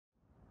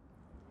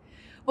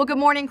Well, good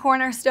morning,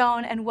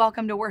 Cornerstone, and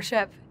welcome to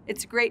worship.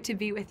 It's great to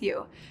be with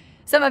you.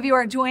 Some of you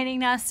are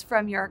joining us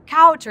from your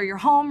couch or your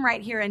home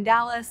right here in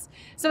Dallas.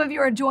 Some of you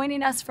are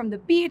joining us from the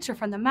beach or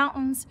from the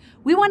mountains.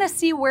 We want to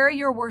see where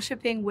you're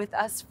worshiping with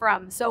us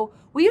from. So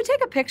will you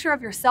take a picture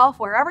of yourself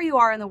wherever you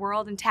are in the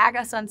world and tag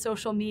us on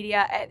social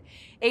media at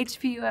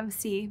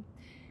HPUMC?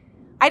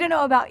 I don't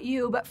know about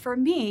you, but for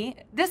me,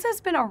 this has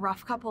been a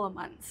rough couple of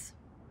months.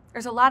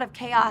 There's a lot of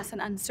chaos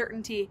and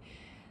uncertainty.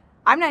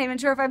 I'm not even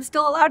sure if I'm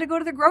still allowed to go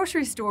to the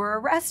grocery store or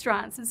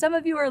restaurants, and some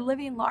of you are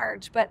living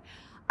large, but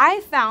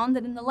I found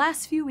that in the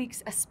last few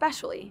weeks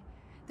especially,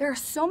 there are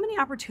so many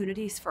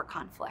opportunities for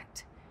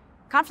conflict.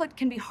 Conflict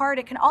can be hard.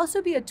 It can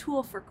also be a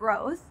tool for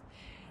growth.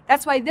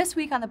 That's why this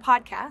week on the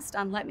podcast,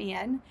 on Let Me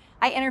In,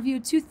 I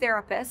interviewed two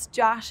therapists,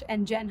 Josh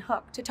and Jen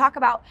Hook, to talk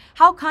about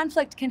how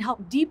conflict can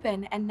help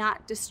deepen and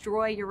not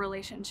destroy your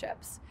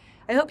relationships.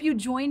 I hope you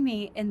join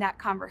me in that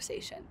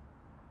conversation.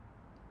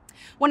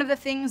 One of the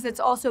things that's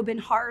also been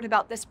hard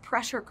about this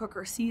pressure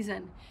cooker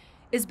season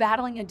is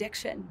battling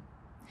addiction.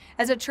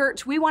 As a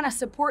church, we want to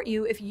support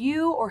you if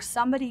you or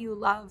somebody you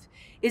love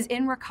is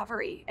in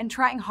recovery and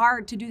trying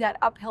hard to do that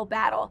uphill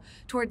battle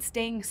towards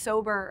staying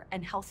sober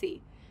and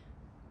healthy.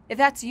 If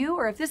that's you,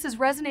 or if this is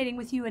resonating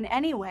with you in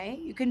any way,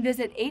 you can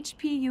visit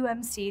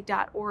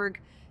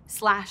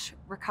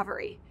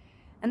hpumc.org/recovery.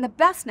 And the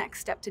best next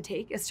step to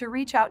take is to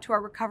reach out to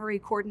our recovery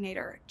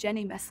coordinator,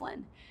 Jenny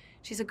Mislin.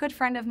 She's a good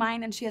friend of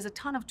mine, and she has a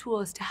ton of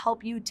tools to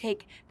help you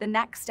take the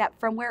next step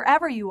from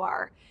wherever you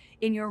are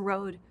in your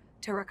road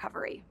to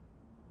recovery.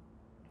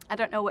 I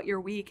don't know what your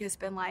week has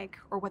been like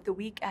or what the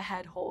week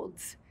ahead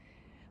holds,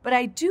 but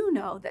I do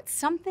know that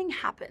something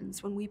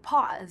happens when we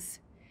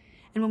pause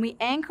and when we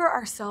anchor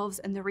ourselves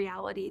in the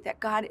reality that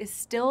God is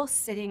still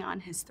sitting on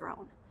his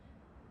throne.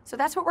 So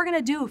that's what we're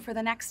going to do for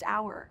the next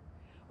hour.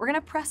 We're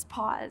going to press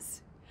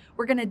pause.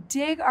 We're going to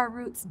dig our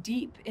roots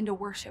deep into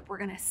worship. We're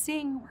going to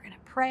sing. We're going to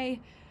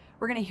pray.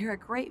 We're going to hear a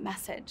great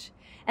message.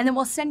 And then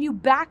we'll send you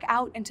back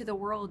out into the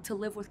world to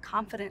live with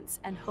confidence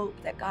and hope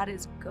that God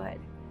is good.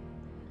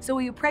 So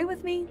will you pray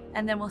with me?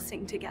 And then we'll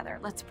sing together.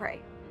 Let's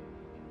pray.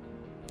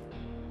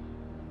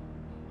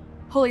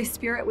 Holy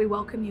Spirit, we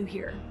welcome you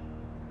here.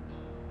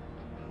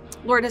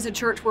 Lord, as a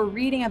church, we're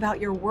reading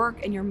about your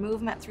work and your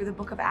movement through the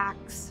book of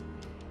Acts.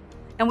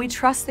 And we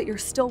trust that you're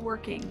still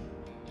working.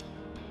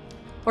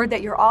 Lord,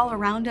 that you're all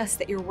around us,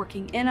 that you're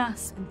working in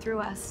us and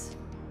through us.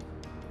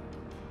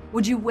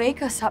 Would you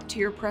wake us up to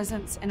your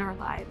presence in our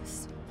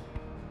lives?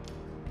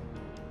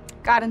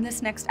 God, in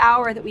this next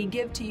hour that we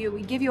give to you,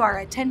 we give you our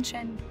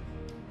attention.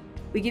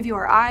 We give you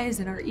our eyes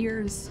and our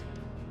ears.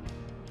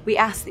 We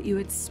ask that you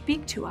would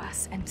speak to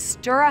us and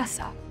stir us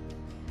up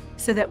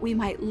so that we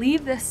might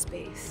leave this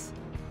space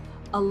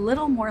a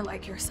little more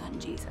like your son,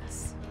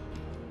 Jesus.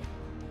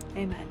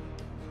 Amen.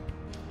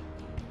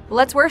 Well,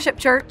 let's worship,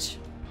 church.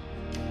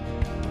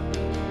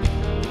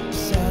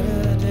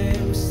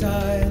 Saturday was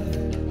silent.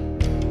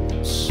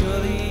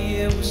 Surely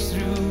it was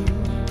through.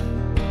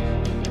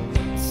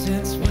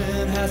 Since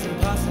when has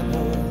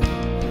impossible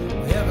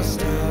ever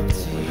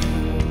stopped you?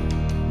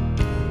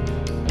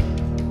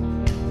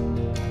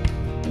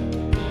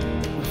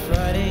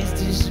 Friday's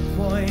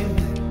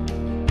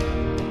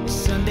disappointment,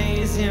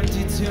 Sunday's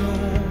empty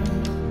tomb.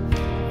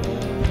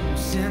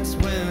 Since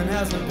when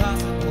has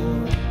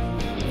impossible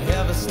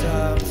ever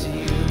stopped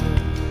you?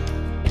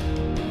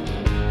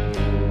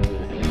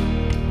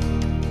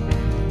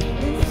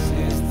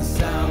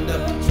 Sound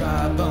of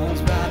dry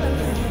bones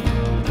rattling.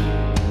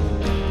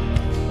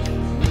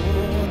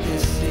 Oh,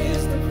 this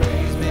is the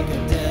praise, make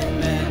a dead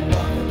man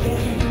walk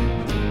again.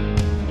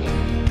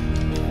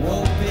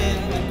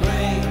 Open the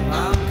grave,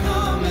 I'm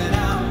coming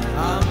out.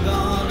 I'm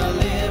gonna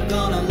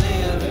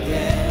live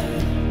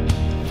again.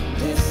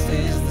 This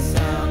is the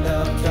sound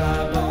of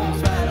dry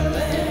bones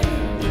rattling.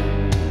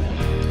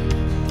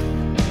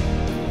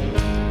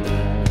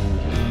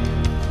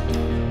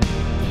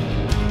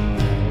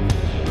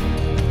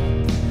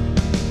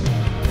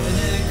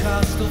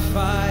 Pentecostal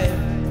fire,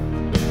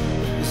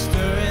 you're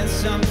stirring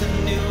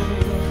something new.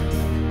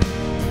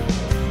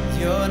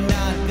 You're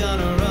not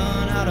gonna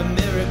run out of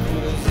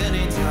miracles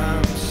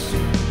anytime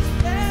soon.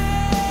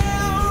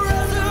 Yeah,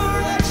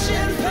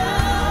 resurrection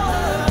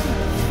power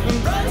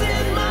runs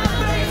in my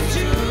veins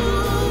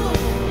too.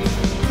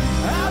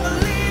 I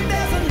believe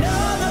there's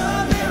another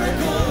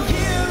miracle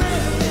here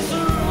in this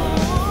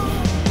room.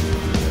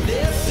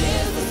 This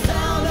is the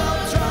sound of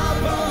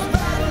trombones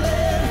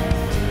rattling.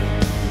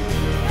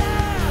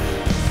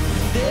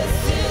 This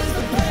is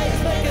the place,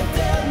 make a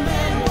dead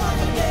man walk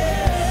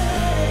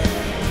again.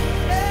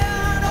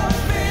 And up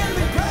in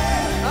the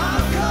grave,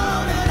 I'm coming.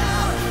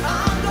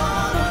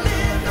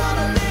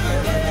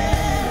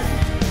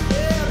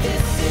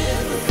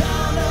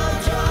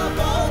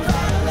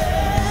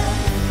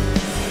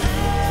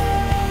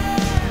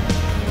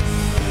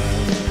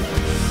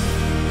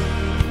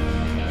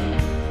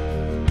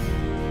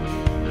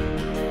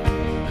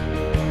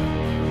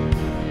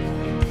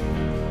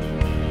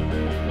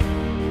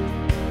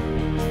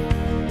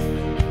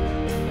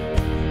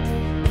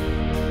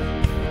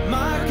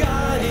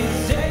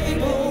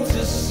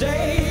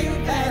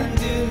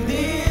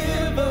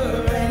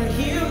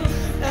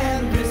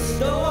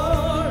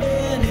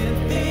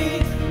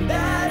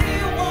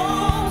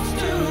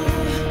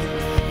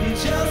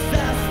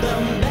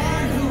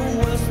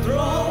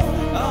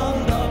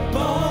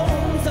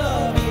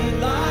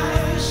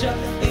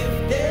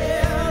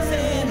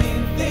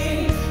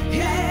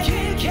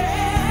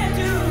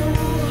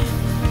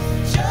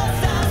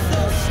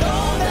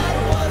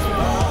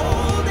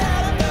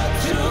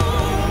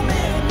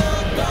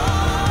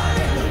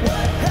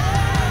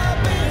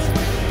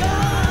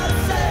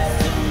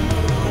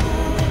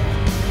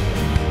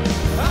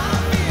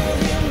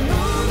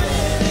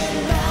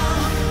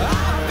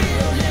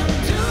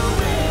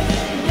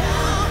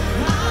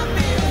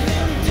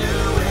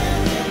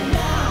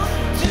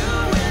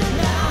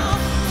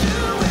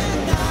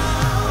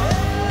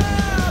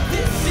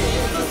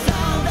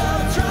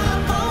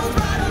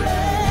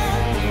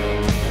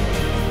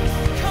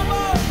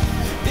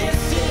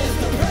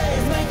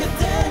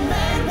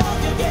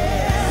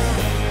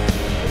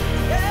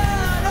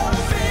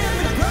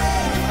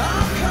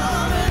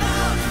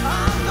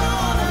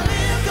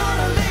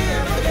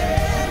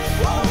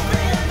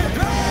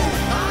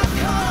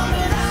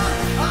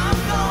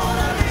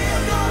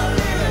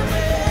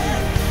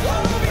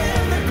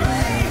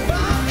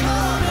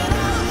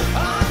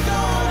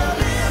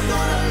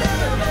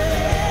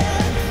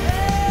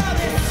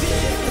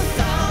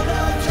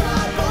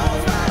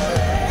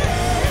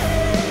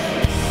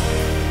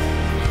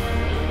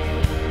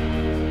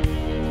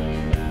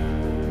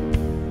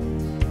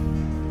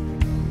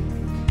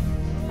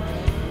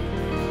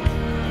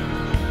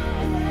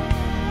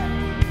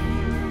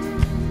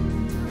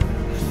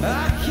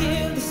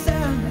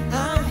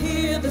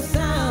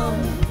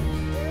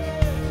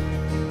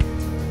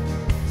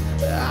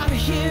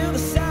 hear the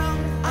sound,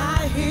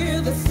 I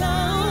hear the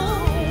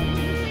sound.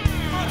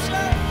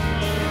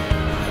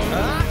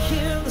 I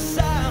hear the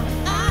sound,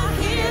 I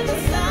hear the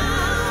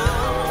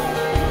sound.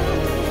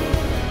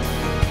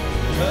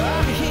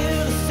 I hear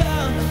the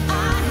sound, I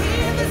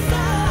hear the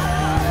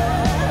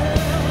sound.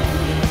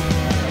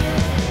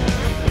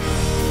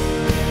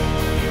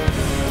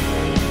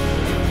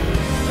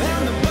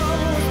 And the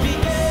bones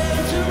begin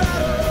to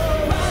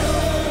rattle,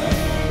 rattle.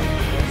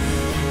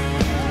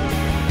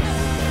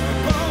 The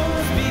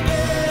bones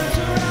begin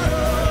to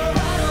rattle,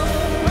 rattle,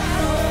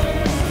 rattle.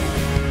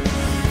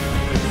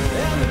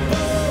 And the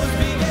bones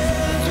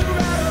begin to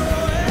rattle,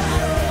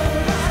 rattle,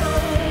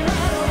 rattle,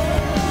 rattle.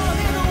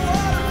 In the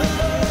word of the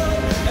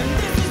Lord. And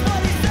this is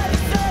what he said. He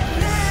said,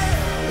 live,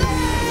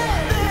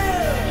 live,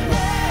 live,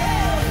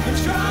 live. And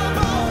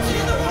trombones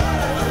in the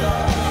word of the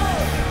Lord.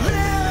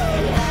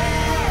 Live,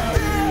 live,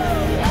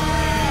 live,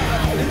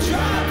 live. And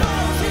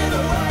trombones in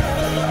the word of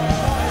the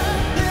Lord.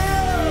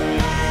 Live,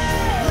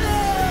 live,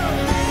 live,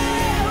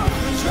 live.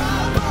 And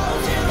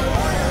trombones in the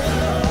word of the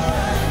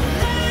Lord.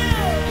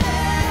 Live,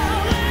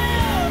 live,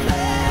 live,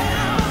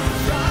 live.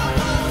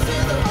 Trombones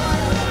in the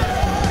word of the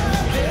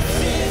Lord. This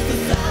is the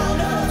sound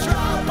of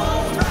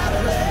trombones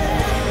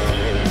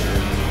rattling.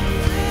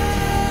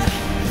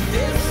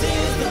 This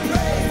is the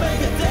praise,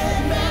 make a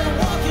dead man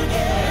walk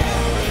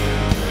again.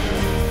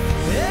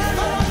 And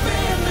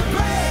open the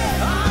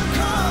grave, I'm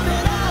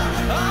coming out.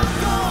 I'm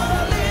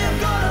gonna live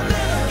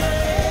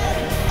again.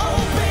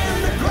 Open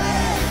the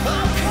grave,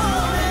 I'm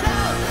coming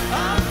out.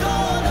 I'm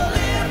gonna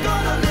live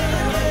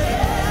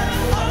again.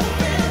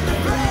 Open the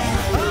grave,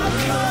 I'm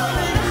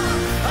coming out.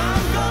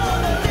 I'm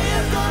gonna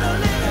live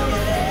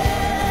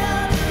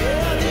again.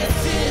 Yeah, this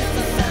is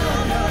the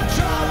sound of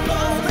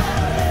trombones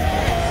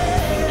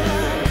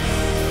rattling.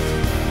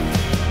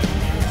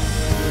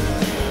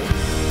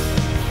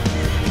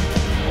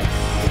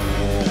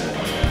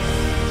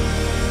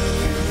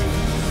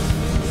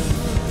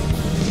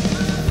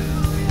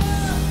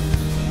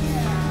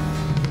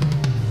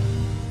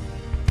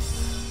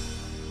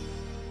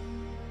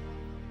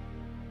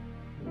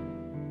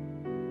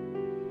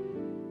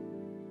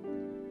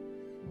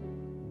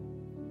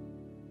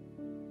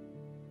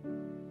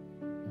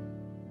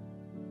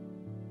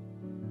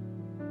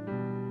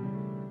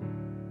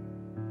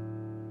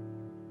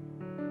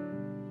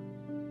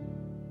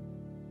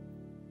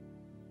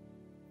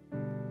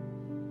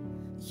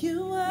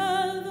 You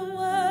are the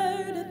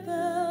Word at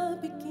the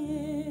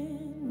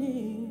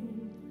beginning,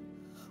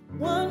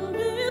 one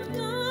with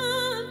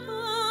God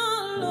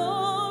the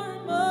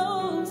Lord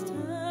Most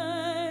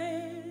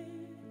High.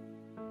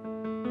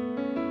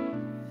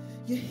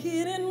 Your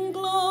hidden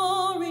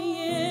glory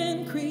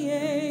in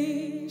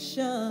creation,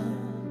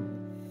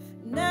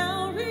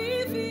 now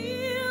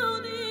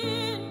revealed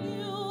in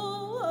you,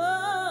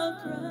 oh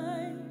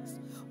Christ.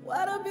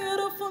 What a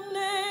beautiful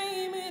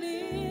name it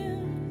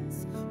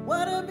is.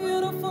 What a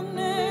beautiful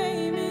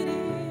name it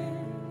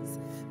is.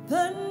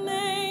 The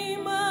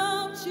name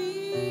of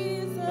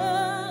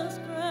Jesus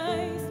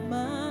Christ,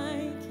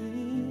 my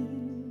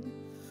King.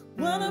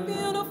 What a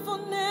beautiful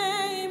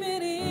name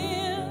it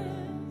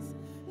is.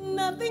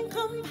 Nothing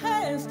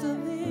compares to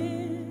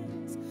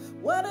this.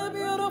 What a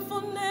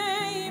beautiful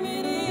name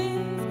it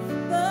is.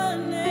 The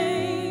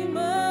name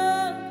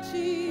of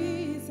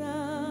Jesus.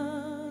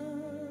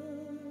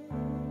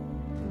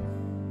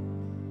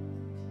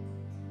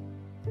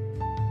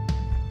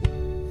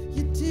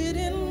 You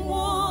didn't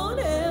want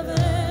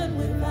heaven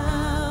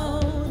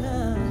without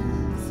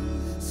us.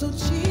 So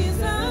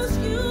Jesus,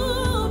 you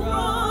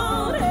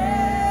brought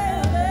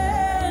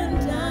heaven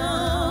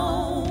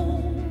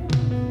down.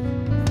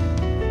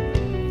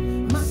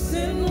 My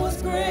sin was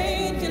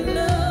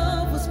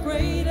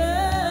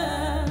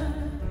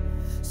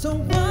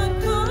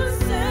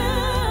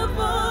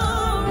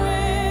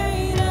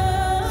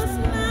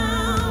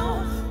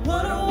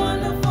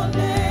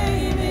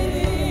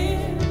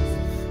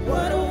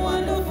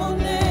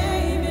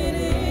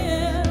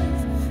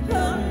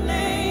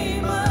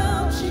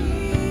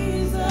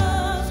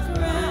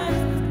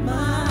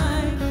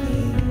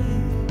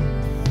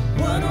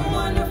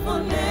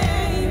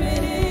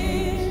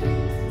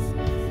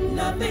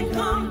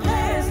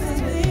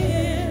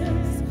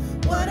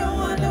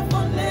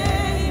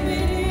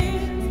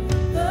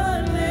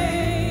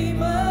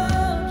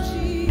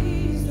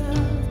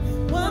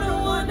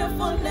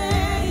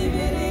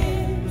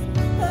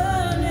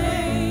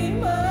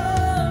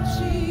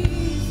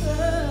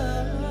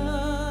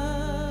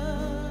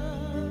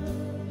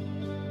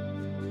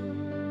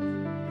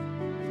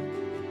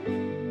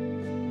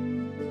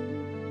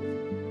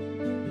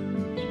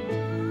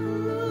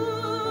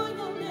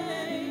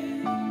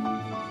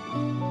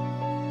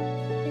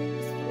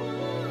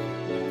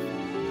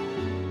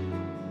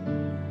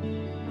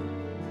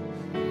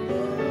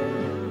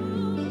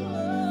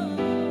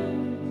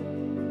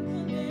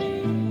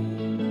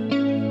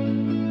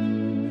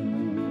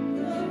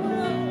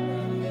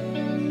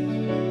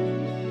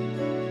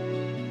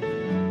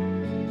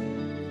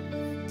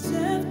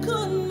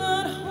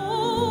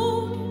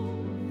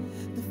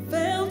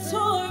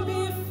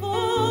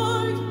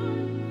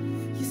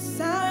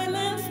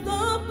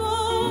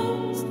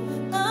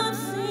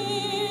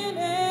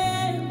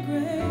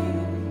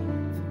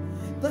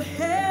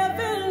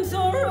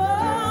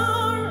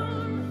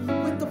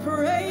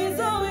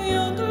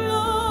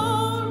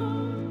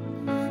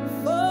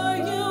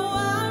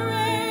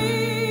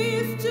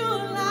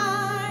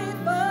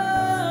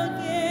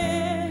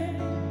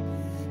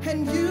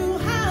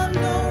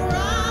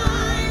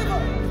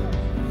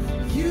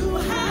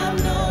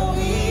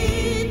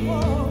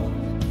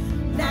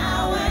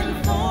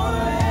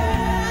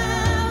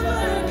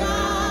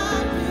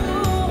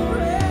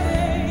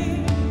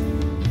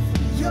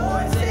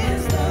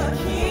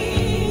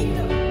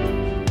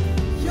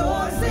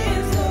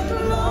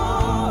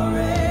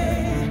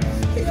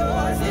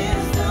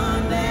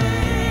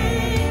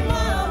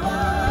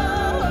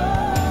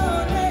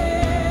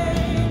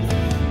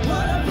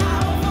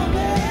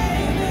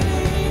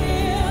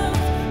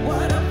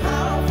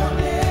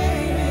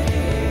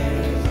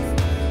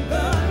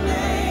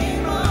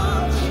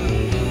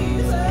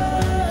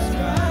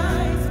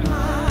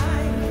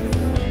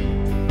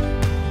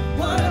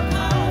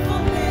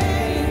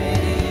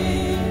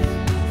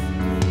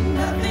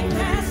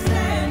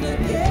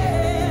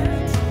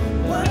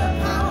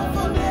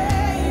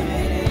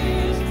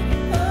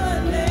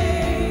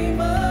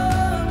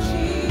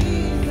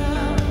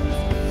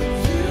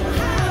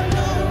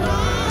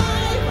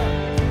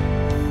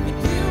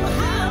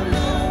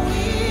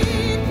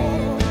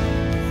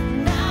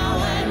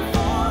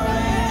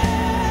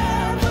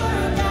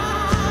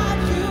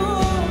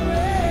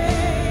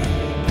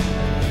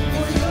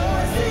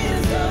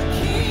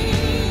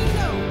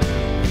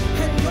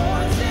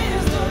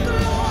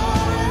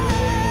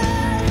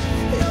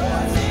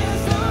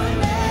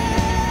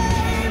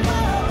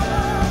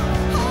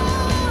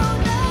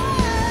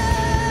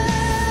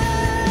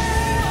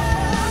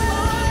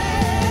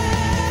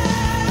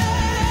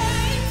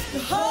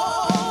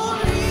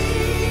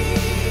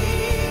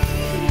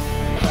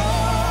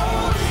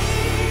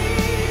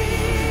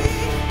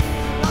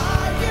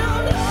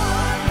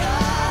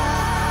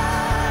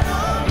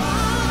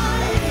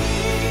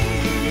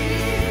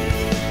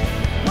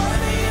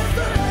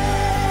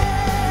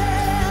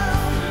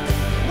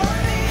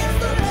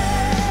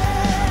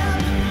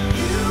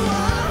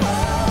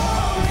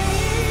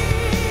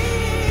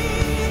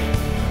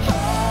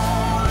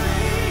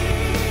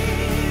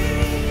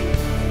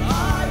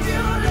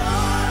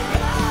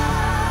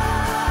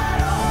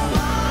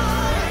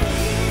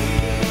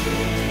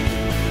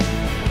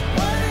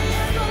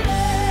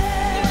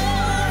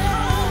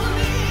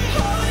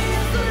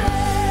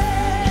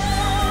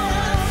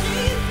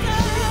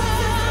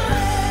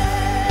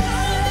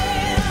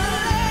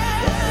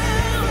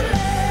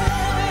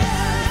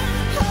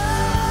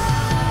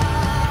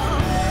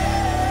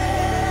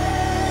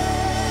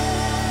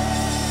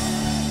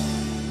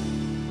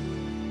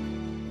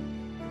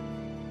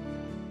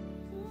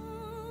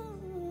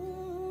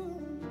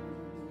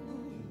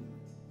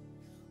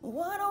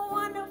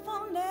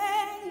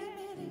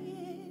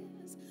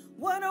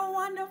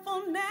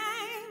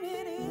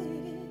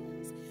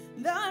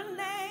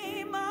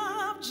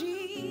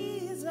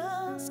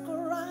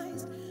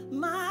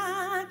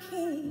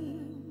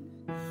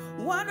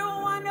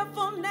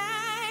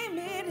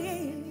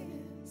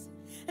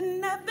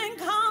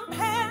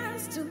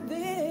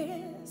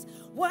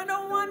What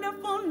a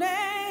wonderful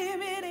name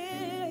it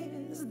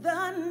is,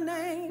 the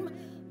name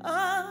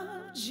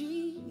of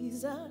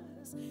Jesus.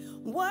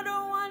 What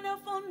a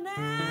wonderful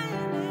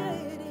name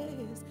it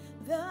is,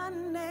 the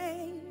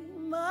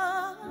name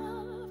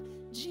of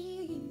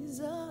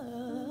Jesus.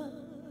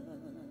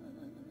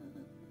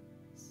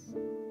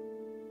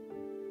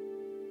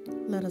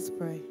 Let us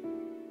pray.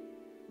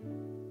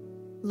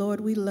 Lord,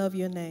 we love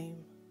your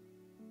name.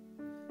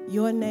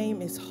 Your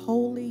name is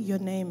holy, your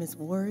name is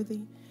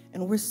worthy,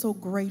 and we're so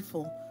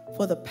grateful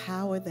for the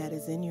power that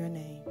is in your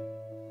name.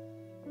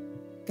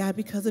 God,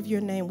 because of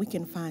your name, we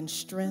can find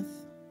strength.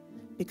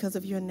 Because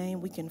of your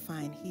name, we can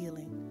find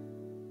healing.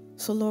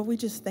 So, Lord, we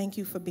just thank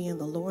you for being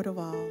the Lord of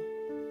all.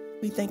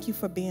 We thank you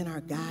for being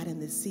our God in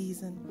this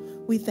season.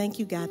 We thank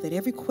you, God, that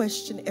every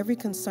question, every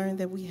concern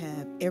that we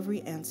have,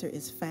 every answer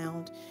is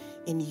found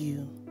in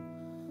you.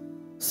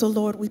 So,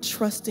 Lord, we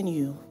trust in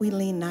you. We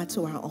lean not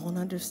to our own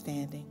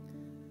understanding.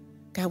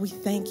 God, we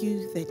thank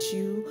you that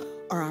you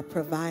are our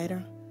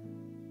provider.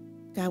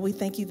 God, we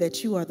thank you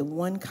that you are the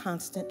one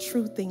constant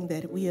true thing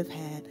that we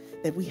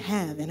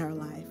have in our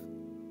life.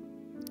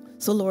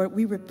 So, Lord,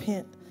 we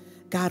repent,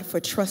 God, for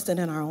trusting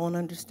in our own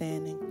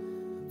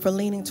understanding, for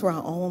leaning to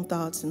our own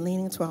thoughts and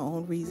leaning to our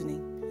own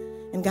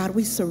reasoning. And God,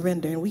 we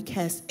surrender and we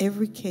cast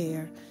every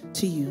care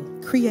to you.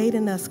 Create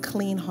in us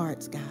clean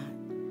hearts, God.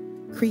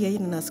 Create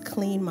in us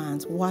clean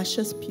minds. Wash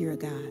us pure,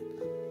 God,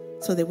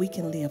 so that we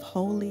can live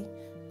holy,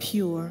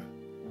 pure,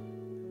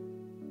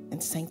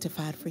 and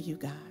sanctified for you,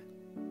 God.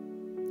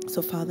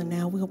 So, Father,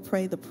 now we'll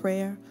pray the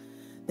prayer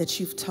that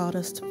you've taught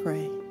us to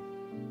pray.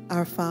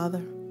 Our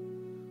Father,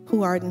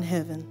 who art in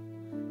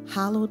heaven,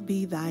 hallowed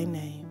be thy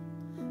name.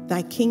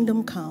 Thy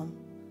kingdom come,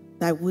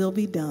 thy will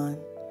be done,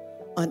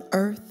 on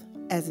earth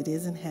as it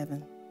is in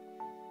heaven.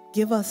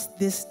 Give us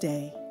this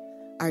day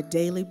our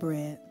daily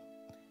bread,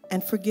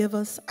 and forgive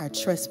us our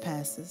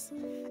trespasses,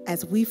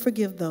 as we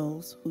forgive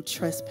those who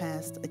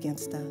trespass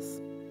against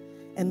us.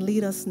 And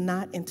lead us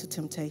not into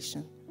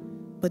temptation,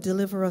 but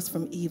deliver us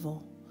from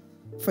evil.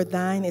 For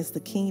thine is the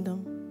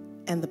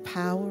kingdom, and the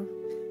power,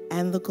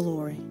 and the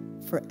glory,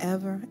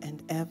 forever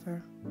and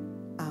ever.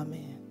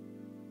 Amen.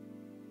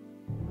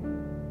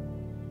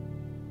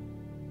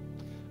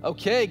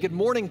 Okay, good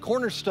morning,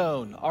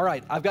 Cornerstone. All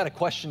right, I've got a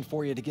question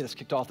for you to get us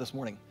kicked off this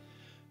morning.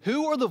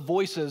 Who are the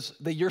voices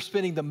that you're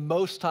spending the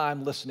most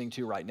time listening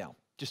to right now?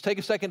 Just take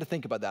a second to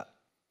think about that.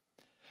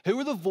 Who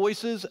are the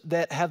voices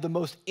that have the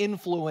most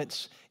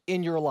influence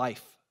in your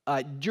life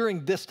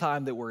during this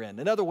time that we're in?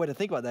 Another way to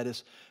think about that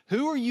is,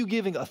 who are you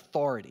giving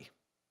authority?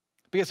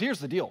 Because here's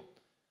the deal.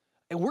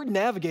 And we're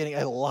navigating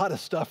a lot of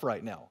stuff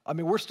right now. I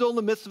mean, we're still in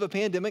the midst of a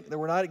pandemic that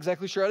we're not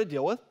exactly sure how to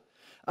deal with.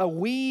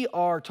 We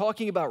are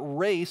talking about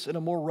race in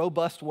a more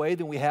robust way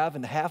than we have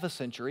in half a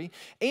century.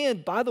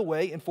 And by the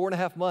way, in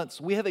 4.5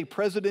 months, we have a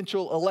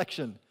presidential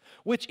election,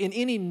 which in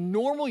any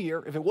normal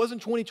year, if it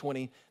wasn't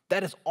 2020,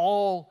 that is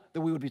all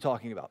that we would be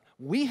talking about.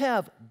 We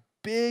have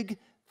big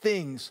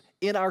things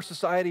in our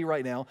society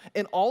right now,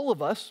 and all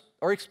of us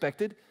are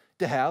expected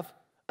to have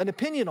an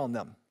opinion on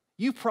them.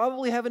 You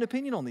probably have an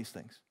opinion on these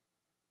things.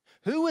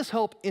 Who is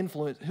helping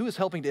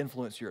to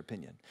influence your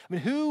opinion? I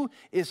mean, who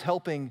is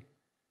helping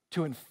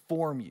to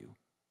inform you?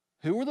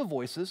 Who are the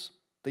voices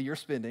that you're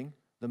spending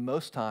the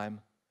most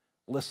time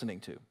listening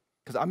to?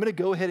 Because I'm going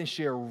to go ahead and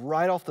share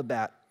right off the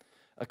bat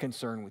a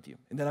concern with you.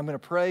 And then I'm going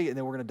to pray, and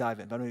then we're going to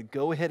dive in. But I'm going to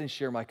go ahead and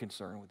share my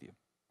concern with you.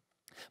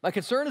 My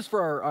concern is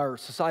for our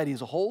society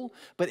as a whole,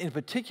 but in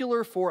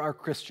particular for our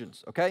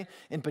Christians, okay?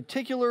 In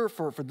particular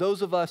for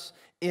those of us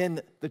in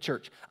the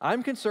church.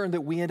 I'm concerned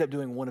that we end up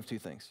doing one of two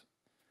things.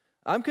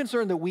 I'm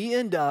concerned that we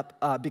end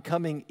up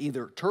becoming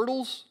either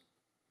turtles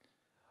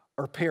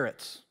or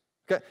parrots.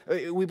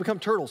 Okay? We become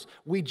turtles.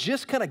 We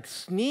just kind of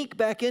sneak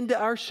back into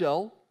our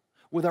shell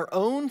with our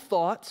own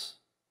thoughts,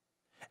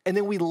 and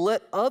then we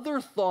let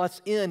other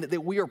thoughts in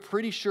that we are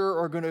pretty sure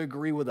are going to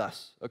agree with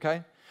us,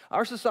 okay?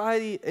 Our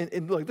society,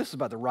 and look, this is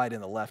about the right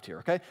and the left here,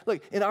 okay?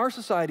 Look, in our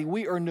society,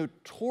 we are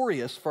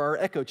notorious for our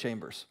echo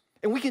chambers.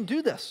 And we can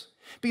do this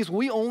because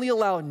we only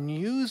allow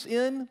news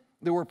in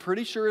that we're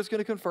pretty sure is going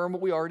to confirm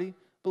what we already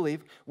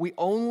believe. We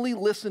only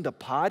listen to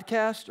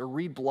podcasts or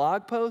read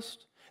blog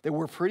posts that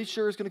we're pretty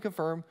sure is going to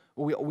confirm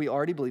what we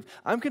already believe.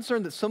 I'm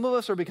concerned that some of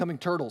us are becoming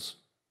turtles,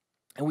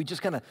 and we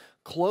just kind of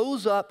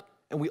close up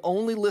and we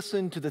only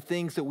listen to the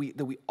things that we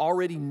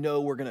already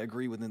know we're going to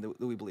agree with and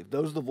that we believe.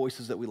 Those are the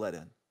voices that we let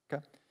in,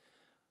 okay?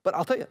 But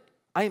I'll tell you,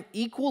 I am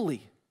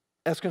equally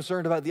as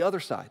concerned about the other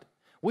side.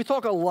 We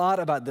talk a lot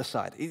about this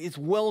side. It's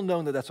well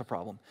known that that's a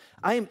problem.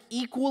 I am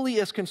equally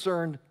as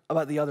concerned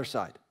about the other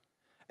side.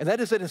 And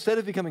that is that instead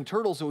of becoming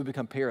turtles, that we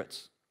become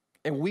parrots.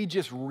 And we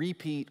just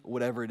repeat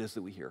whatever it is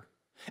that we hear.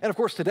 And of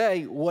course,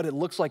 today, what it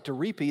looks like to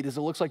repeat is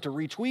it looks like to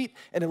retweet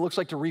and it looks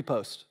like to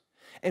repost.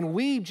 And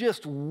we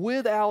just,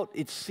 without,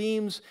 it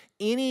seems,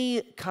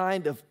 any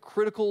kind of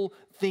critical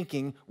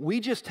thinking,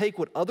 we just take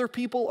what other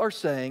people are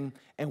saying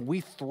and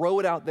we throw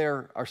it out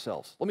there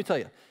ourselves. Let me tell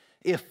you,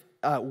 if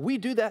we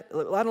do that, I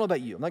don't know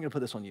about you, I'm not going to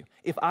put this on you.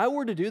 If I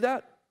were to do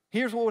that,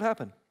 here's what would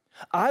happen.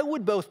 I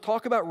would both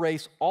talk about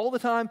race all the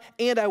time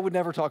and I would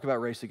never talk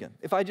about race again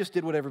if I just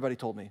did what everybody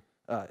told me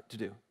to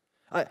do.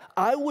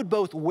 I would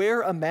both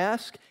wear a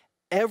mask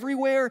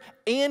everywhere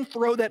and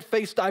throw that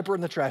face diaper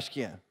in the trash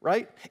can,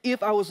 right?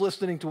 If I was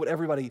listening to what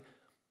everybody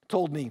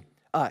told me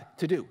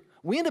to do.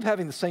 We end up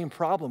having the same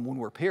problem when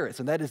we're parrots,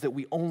 and that is that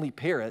we only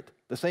parrot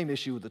the same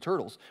issue with the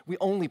turtles. We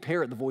only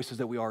parrot the voices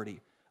that we already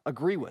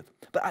agree with.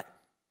 But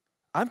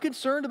I'm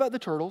concerned about the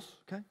turtles,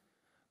 okay?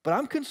 But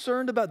I'm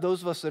concerned about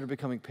those of us that are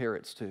becoming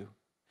parrots too,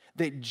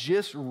 that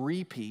just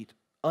repeat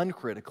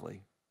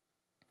uncritically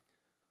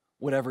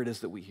whatever it is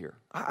that we hear.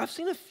 I've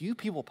seen a few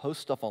people post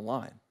stuff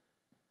online.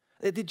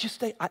 They just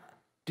say,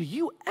 do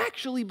you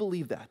actually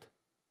believe that?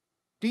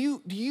 Do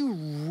you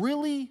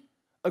really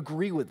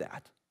agree with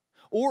that?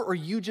 Or are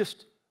you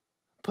just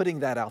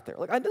putting that out there?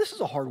 Like, I know this is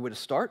a hard way to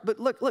start, but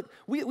look,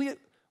 we got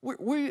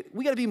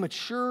to be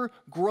mature,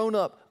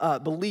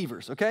 grown-up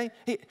believers, okay?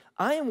 Hey,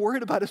 I am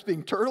worried about us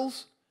being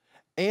turtles,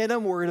 and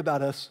I'm worried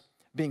about us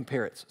being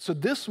parrots. So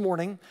this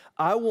morning,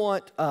 I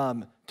want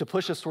to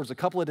push us towards a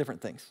couple of different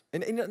things.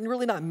 And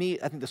really not me,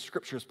 I think the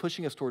scripture is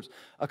pushing us towards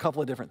a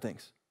couple of different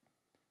things.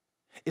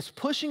 It's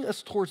pushing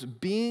us towards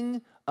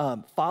being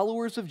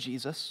followers of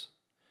Jesus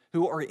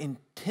who are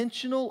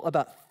intentional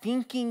about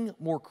thinking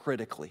more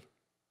critically,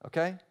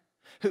 okay?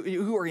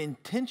 Who are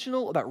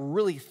intentional about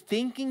really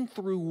thinking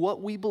through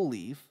what we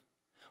believe,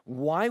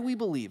 why we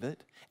believe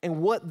it,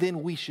 and what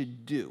then we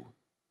should do.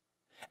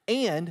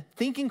 And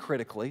thinking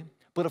critically,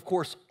 but of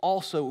course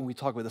also, and we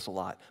talk about this a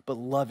lot, but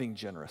loving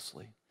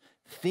generously.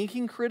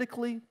 Thinking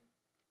critically,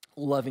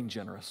 loving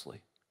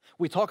generously.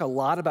 We talk a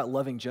lot about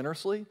loving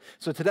generously,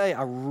 so today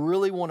I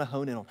really want to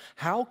hone in on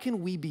how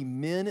can we be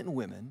men and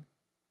women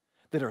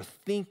that are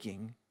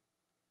thinking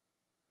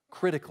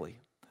critically.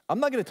 I'm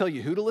not going to tell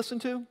you who to listen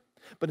to,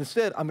 but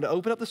instead I'm going to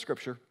open up the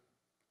scripture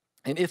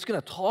and it's going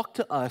to talk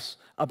to us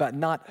about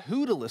not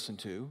who to listen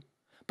to,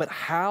 but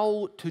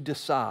how to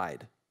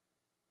decide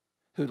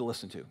who to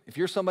listen to. If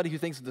you're somebody who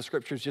thinks that the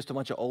scripture is just a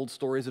bunch of old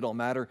stories that don't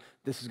matter,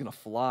 this is going to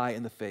fly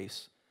in the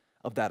face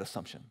of that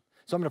assumption.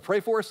 So I'm going to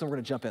pray for us and we're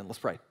going to jump in. Let's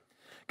pray.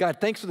 God,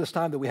 thanks for this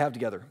time that we have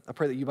together. I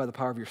pray that you, by the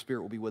power of your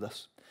Spirit, will be with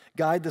us.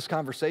 Guide this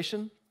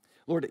conversation.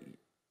 Lord,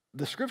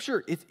 the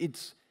scripture,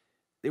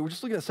 we're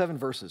just looking at 7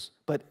 verses,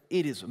 but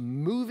it is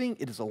moving,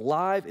 it is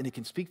alive, and it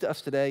can speak to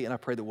us today, and I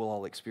pray that we'll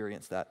all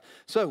experience that.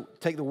 So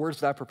take the words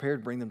that I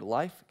prepared, bring them to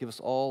life. Give us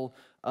all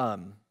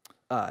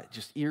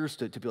just ears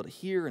to be able to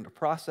hear and to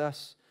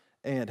process,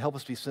 and help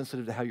us be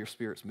sensitive to how your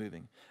Spirit's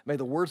moving. May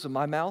the words of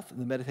my mouth and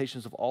the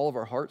meditations of all of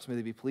our hearts, may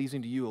they be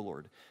pleasing to you, O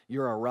Lord.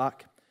 You're our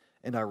rock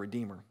and our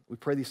Redeemer. We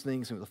pray these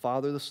things in the name of the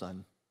Father, the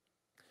Son,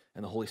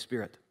 and the Holy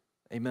Spirit.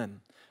 Amen.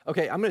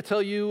 Okay, I'm going to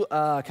tell you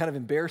a kind of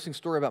embarrassing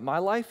story about my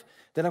life.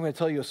 Then I'm going to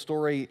tell you a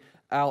story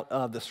out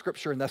of the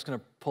scripture, and that's going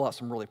to pull out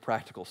some really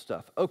practical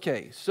stuff.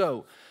 Okay,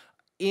 so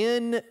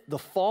in the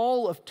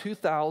fall of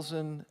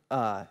 2000,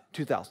 I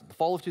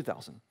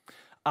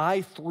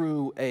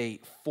threw a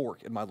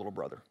fork at my little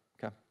brother,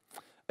 okay?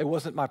 It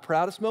wasn't my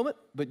proudest moment,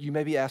 but you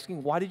may be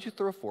asking, why did you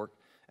throw a fork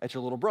at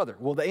your little brother?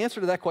 Well, the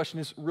answer to that question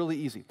is really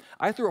easy.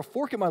 I threw a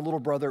fork at my little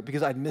brother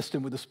because I'd missed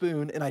him with a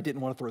spoon and I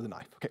didn't want to throw the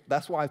knife. Okay,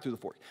 that's why I threw the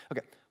fork.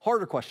 Okay,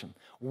 harder question.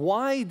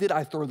 Why did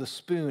I throw the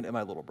spoon at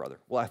my little brother?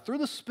 Well, I threw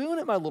the spoon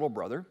at my little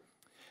brother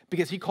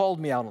because he called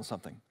me out on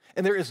something.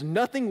 And there is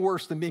nothing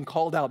worse than being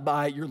called out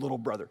by your little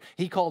brother.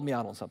 He called me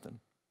out on something.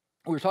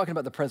 We were talking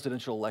about the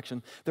presidential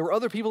election. There were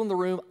other people in the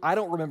room. I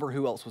don't remember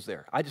who else was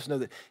there. I just know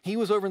that he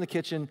was over in the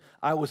kitchen.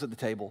 I was at the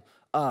table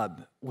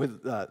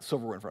with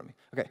silverware in front of me.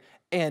 Okay,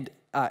 and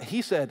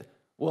he said,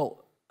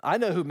 well, I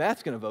know who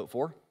Matt's going to vote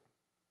for.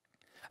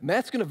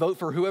 Matt's going to vote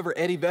for whoever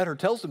Eddie Vedder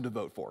tells him to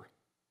vote for.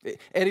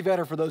 Eddie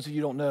Vedder, for those of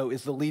you who don't know,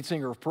 is the lead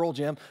singer of Pearl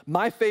Jam,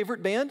 my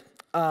favorite band.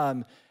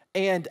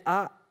 And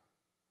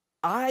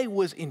I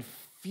was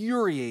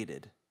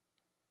infuriated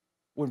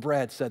when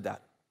Brad said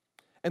that.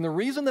 And the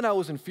reason that I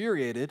was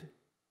infuriated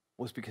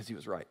was because he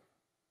was right.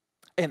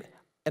 And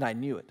I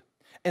knew it.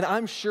 And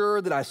I'm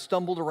sure that I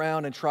stumbled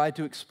around and tried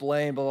to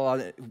explain, blah,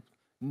 blah, blah.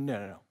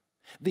 No.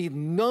 The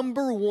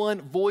number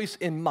one voice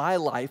in my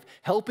life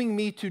helping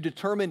me to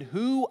determine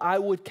who I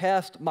would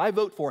cast my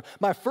vote for,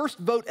 my first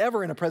vote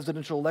ever in a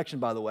presidential election,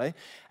 by the way,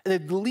 the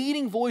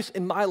leading voice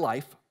in my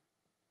life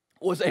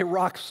was a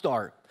rock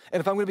star. And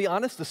if I'm going to be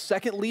honest, the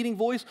second leading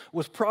voice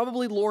was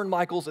probably Lorne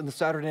Michaels in the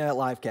Saturday Night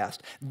Live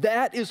cast.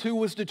 That is who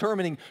was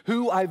determining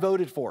who I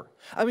voted for.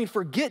 I mean,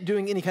 forget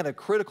doing any kind of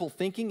critical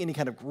thinking, any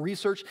kind of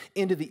research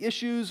into the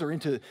issues or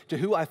into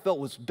who I felt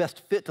was best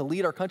fit to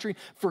lead our country.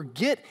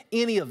 Forget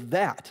any of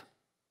that.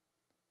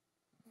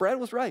 Brad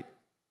was right.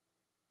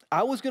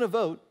 I was going to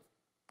vote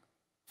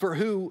for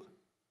who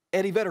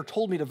Eddie Vedder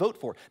told me to vote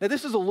for. Now,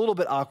 this is a little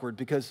bit awkward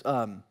because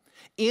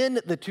in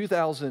the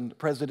 2000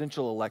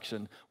 presidential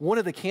election, one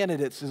of the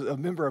candidates is a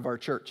member of our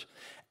church.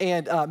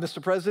 And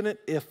Mr. President,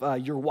 if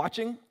you're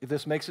watching, if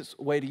this makes its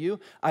way to you,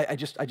 I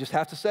just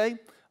have to say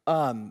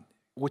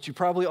what you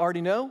probably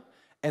already know,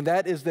 and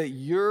that is that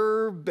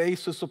your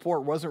base of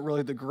support wasn't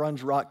really the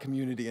grunge rock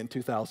community in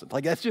 2000.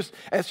 Like that's just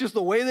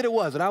the way that it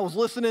was. And I was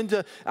listening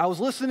to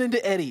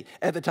Eddie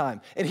at the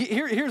time. And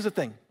here's the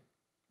thing.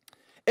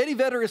 Eddie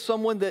Vedder is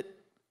someone that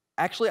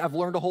actually I've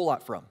learned a whole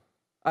lot from.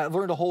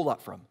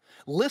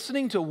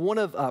 Listening to one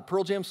of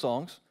Pearl Jam's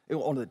songs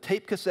on the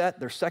tape cassette,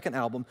 their second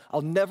album,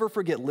 I'll never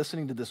forget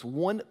listening to this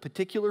one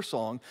particular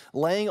song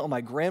laying on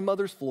my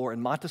grandmother's floor in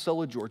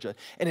Monticello, Georgia,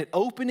 and it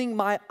opening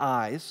my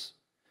eyes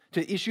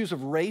to issues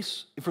of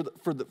race for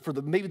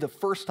the maybe the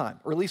first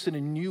time, or at least in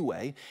a new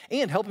way,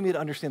 and helping me to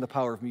understand the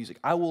power of music.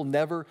 I will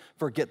never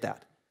forget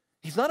that.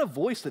 He's not a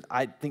voice that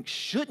I think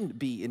shouldn't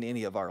be in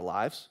any of our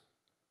lives,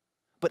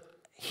 but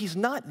he's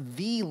not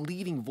the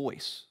leading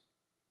voice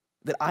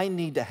that I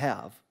need to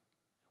have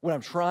when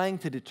I'm trying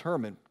to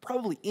determine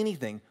probably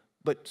anything,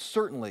 but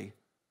certainly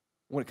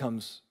when it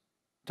comes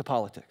to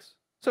politics.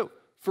 So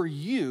for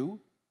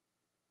you,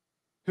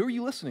 who are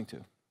you listening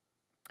to?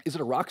 Is it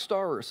a rock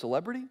star or a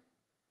celebrity?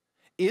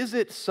 Is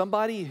it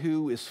somebody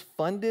who is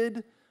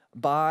funded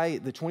by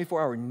the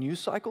 24-hour news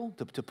cycle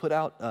to put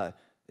out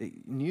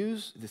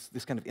news,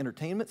 this kind of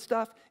entertainment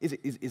stuff?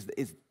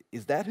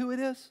 Is that who it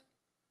is?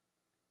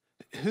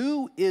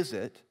 Who is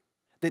it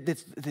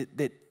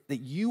that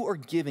you are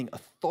giving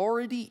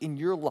authority in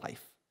your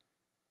life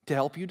to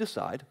help you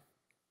decide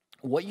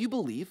what you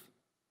believe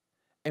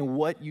and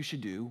what you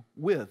should do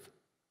with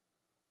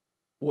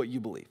what you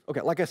believe?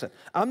 Okay, like I said,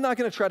 I'm not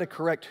going to try to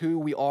correct who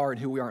we are and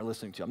who we aren't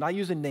listening to. I'm not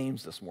using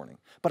names this morning,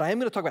 but I am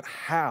going to talk about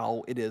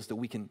how it is that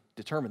we can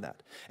determine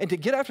that. And to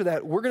get after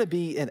that, we're going to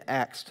be in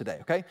Acts today,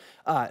 okay?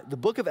 The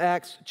book of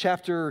Acts,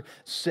 chapter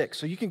 6.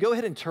 So you can go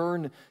ahead and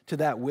turn to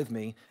that with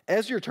me.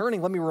 As you're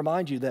turning, let me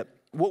remind you that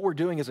what we're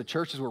doing as a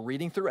church is we're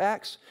reading through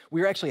Acts.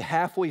 We're actually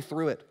halfway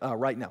through it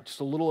right now,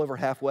 just a little over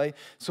halfway.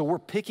 So we're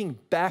picking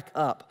back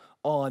up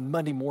on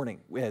Monday morning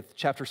with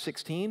chapter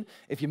 16.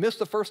 If you missed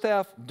the first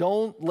half,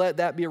 don't let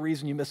that be a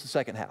reason you missed the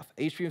second half.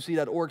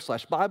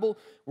 hpmc.org/Bible.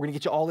 We're going to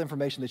get you all the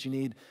information that you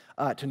need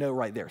to know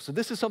right there. So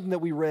this is something that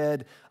we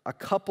read a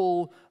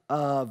couple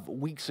of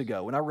weeks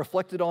ago, and I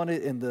reflected on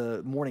it in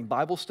the morning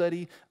Bible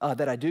study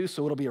that I do,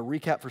 so it'll be a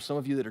recap for some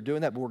of you that are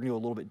doing that, but we're going to go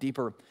a little bit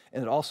deeper,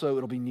 and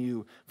it'll be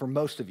new for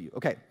most of you.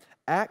 Okay,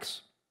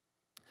 Acts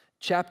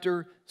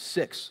chapter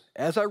 6.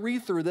 As I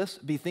read through this,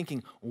 be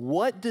thinking,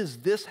 what does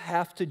this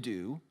have to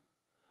do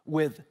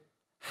with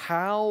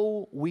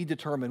how we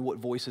determine what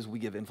voices we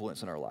give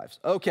influence in our lives?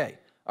 Okay,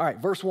 all right,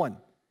 verse 1.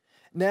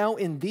 Now,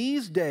 in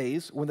these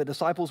days, when the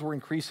disciples were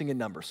increasing in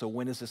number, so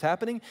when is this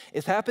happening?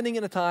 It's happening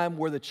in a time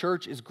where the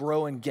church is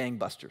growing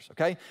gangbusters,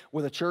 okay?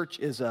 Where the church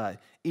is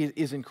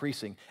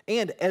increasing.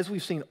 And as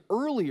we've seen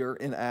earlier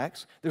in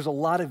Acts, there's a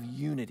lot of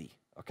unity,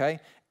 okay?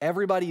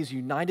 Everybody is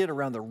united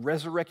around the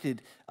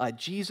resurrected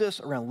Jesus,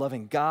 around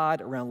loving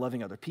God, around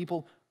loving other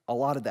people, a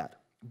lot of that.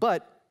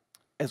 But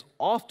as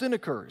often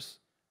occurs,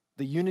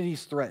 the unity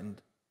is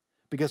threatened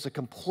because a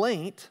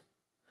complaint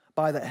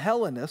by the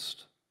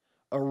Hellenists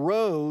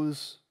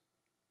arose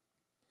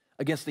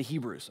against the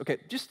Hebrews. Okay,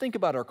 just think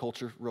about our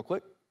culture real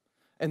quick.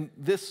 And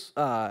this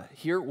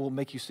here will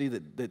make you see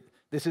that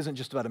this isn't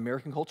just about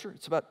American culture.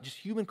 It's about just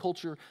human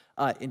culture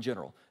in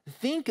general.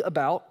 Think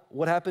about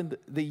what happened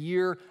the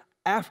year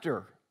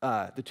after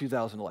the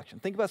 2000 election.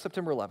 Think about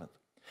September 11th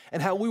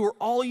and how we were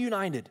all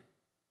united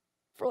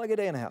for like a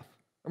day and a half,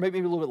 or maybe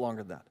a little bit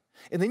longer than that.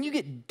 And then you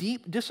get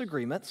deep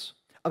disagreements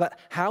about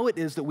how it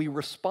is that we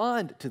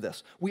respond to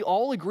this. We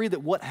all agree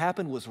that what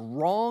happened was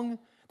wrong,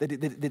 that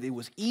it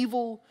was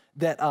evil,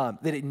 that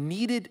it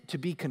needed to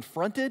be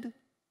confronted,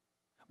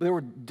 but there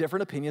were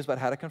different opinions about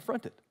how to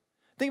confront it.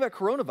 Think about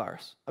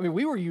coronavirus. I mean,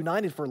 we were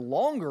united for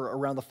longer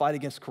around the fight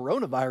against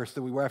coronavirus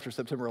than we were after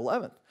September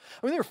 11th.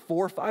 I mean, there were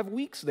 4 or 5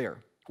 weeks there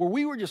where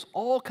we were just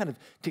all kind of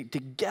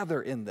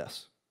together in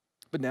this.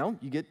 But now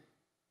you get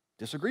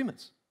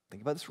disagreements.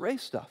 Think about this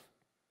race stuff.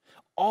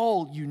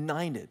 All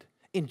united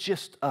in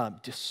just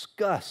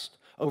disgust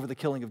over the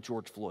killing of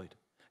George Floyd.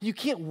 You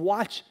can't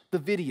watch the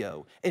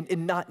video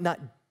and not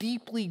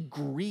deeply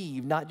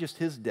grieve, not just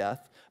his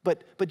death,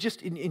 but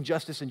just in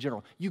injustice in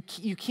general.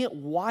 You can't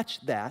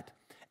watch that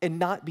and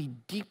not be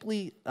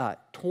deeply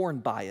torn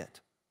by it.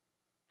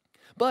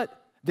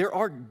 But there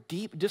are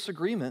deep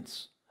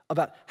disagreements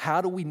about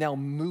how do we now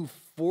move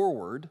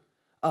forward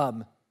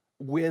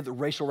with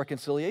racial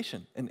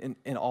reconciliation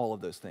and all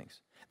of those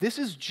things. This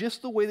is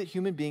just the way that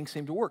human beings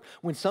seem to work.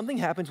 When something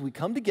happens, we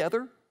come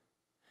together,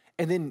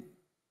 and then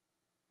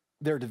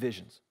there are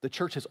divisions. The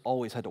church has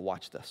always had to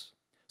watch this.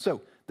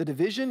 So the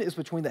division is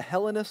between the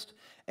Hellenists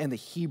and the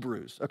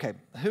Hebrews. Okay,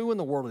 who in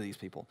the world are these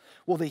people?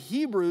 Well, the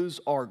Hebrews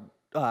are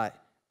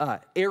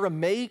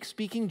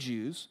Aramaic-speaking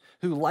Jews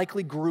who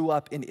likely grew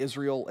up in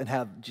Israel and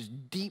have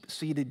just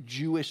deep-seated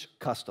Jewish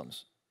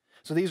customs.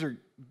 So these are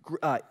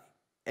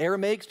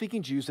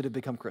Aramaic-speaking Jews that have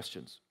become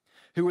Christians.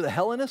 Who are the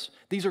Hellenists?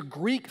 These are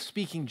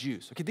Greek-speaking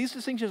Jews. Okay, these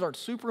distinctions aren't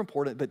super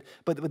important,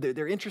 but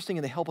they're interesting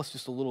and they help us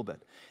just a little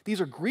bit. These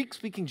are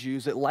Greek-speaking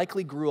Jews that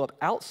likely grew up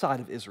outside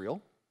of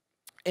Israel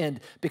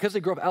And because they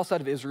grew up outside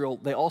of Israel,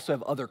 they also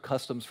have other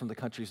customs from the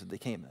countries that they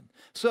came in.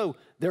 So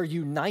they're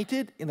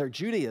united in their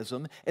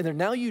Judaism, and they're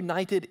now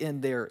united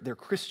in their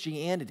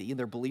Christianity, in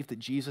their belief that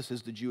Jesus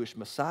is the Jewish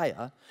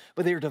Messiah,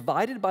 but they are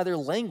divided by their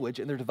language,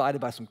 and they're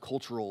divided by some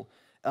cultural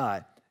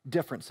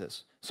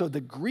differences. So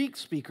the Greek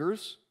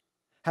speakers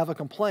have a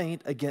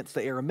complaint against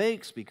the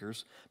Aramaic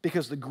speakers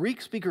because the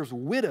Greek speakers'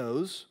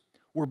 widows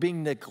were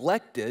being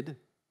neglected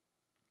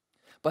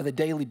by the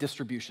daily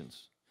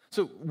distributions.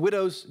 So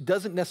widows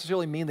doesn't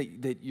necessarily mean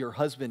that your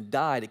husband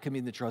died. It could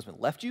mean that your husband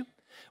left you.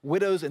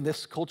 Widows in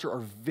this culture are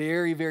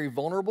very, very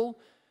vulnerable.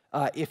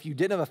 If you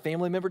didn't have a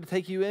family member to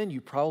take you in, you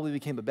probably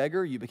became a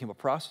beggar, you became a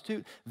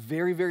prostitute.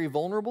 Very, very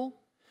vulnerable.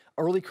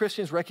 Early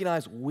Christians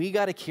recognize we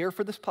got to care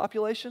for this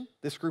population,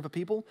 this group of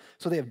people,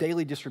 so they have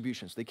daily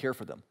distributions. They care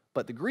for them.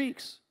 But the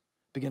Greeks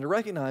begin to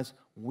recognize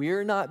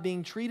we're not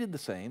being treated the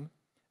same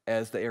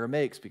as the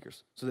Aramaic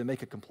speakers, so they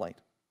make a complaint.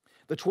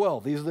 The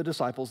 12, these are the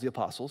disciples, the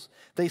apostles.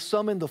 They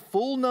summoned the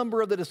full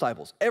number of the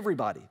disciples,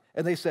 everybody,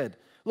 and they said,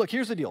 look,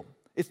 here's the deal.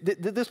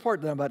 This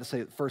part that I'm about to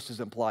say first is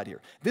implied here.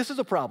 This is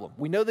a problem.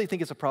 We know they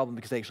think it's a problem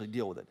because they actually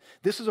deal with it.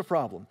 This is a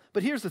problem.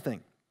 But here's the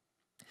thing.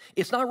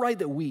 It's not right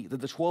that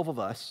the 12 of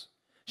us,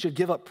 should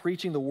give up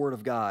preaching the word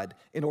of God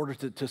in order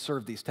to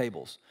serve these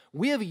tables.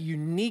 We have a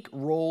unique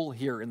role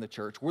here in the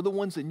church. We're the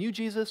ones that knew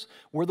Jesus.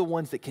 We're the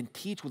ones that can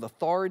teach with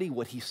authority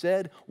what he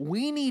said.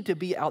 We need to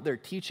be out there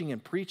teaching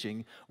and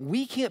preaching.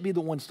 We can't be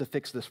the ones to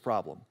fix this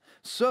problem.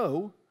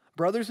 So,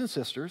 brothers and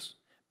sisters,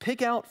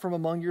 pick out from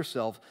among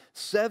yourself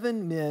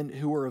 7 men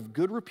who are of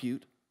good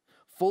repute,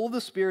 full of the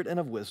Spirit and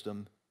of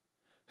wisdom,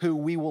 who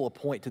we will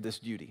appoint to this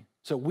duty.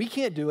 So we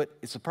can't do it.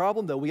 It's a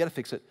problem, though. We got to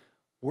fix it.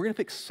 We're going to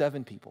pick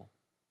 7 people.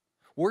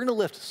 We're going to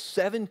lift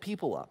 7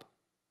 people up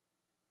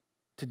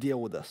to deal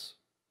with this.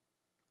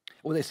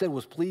 What they said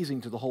was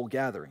pleasing to the whole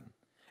gathering.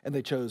 And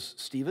they chose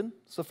Stephen,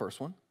 it's the first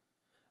one,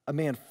 a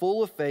man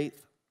full of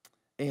faith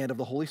and of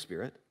the Holy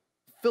Spirit,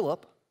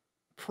 Philip,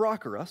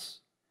 Prochorus,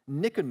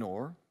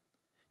 Nicanor,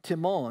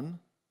 Timon,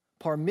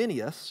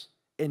 Parmenius,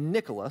 and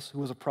Nicholas, who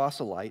was a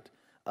proselyte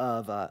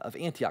of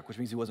Antioch, which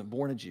means he wasn't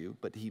born a Jew,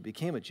 but he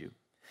became a Jew.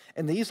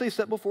 And these they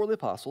set before the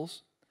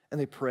apostles, and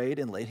they prayed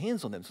and laid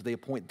hands on them. So they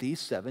appoint these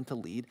 7 to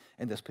lead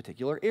in this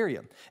particular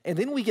area. And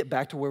then we get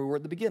back to where we were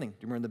at the beginning. Do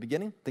you remember in the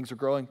beginning? Things are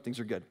growing, things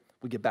are good.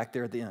 We get back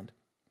there at the end.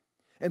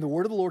 And the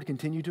word of the Lord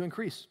continued to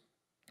increase.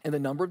 And the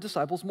number of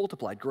disciples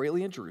multiplied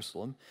greatly in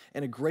Jerusalem,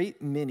 and a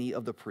great many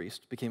of the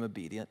priests became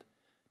obedient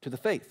to the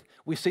faith.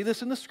 We see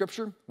this in the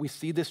scripture. We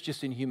see this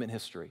just in human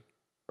history,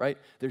 right?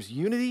 There's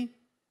unity,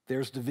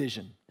 there's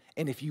division.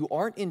 And if you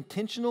aren't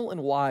intentional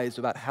and wise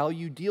about how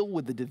you deal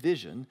with the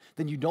division,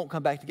 then you don't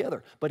come back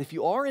together. But if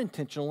you are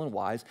intentional and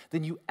wise,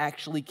 then you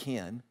actually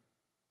can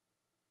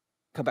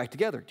come back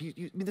together.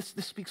 This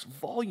speaks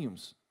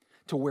volumes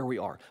to where we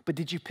are. But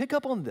did you pick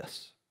up on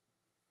this?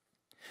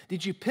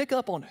 Did you pick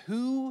up on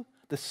who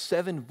the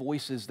 7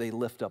 voices they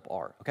lift up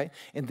are? Okay,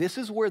 and this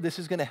is where this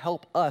is going to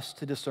help us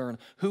to discern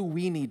who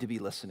we need to be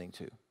listening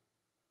to.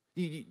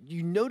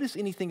 You notice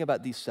anything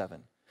about these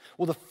 7?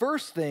 Well, the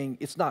first thing,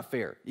 it's not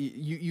fair.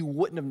 You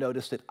wouldn't have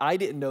noticed it. I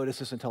didn't notice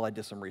this until I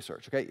did some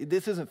research, okay?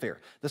 This isn't fair.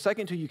 The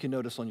second 2 you can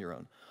notice on your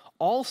own.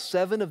 All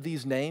 7 of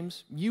these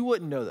names, you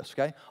wouldn't know this,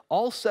 okay?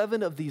 All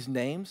 7 of these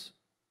names,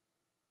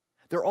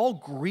 they're all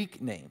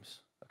Greek names,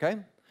 okay?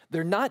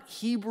 They're not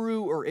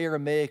Hebrew or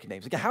Aramaic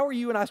names. Okay, how are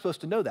you and I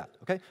supposed to know that,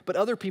 okay? But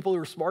other people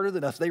who are smarter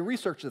than us, they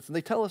research this and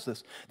they tell us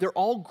this. They're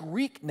all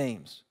Greek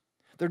names.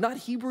 They're not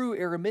Hebrew or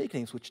Aramaic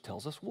names, which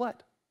tells us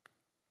what?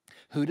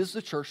 Who does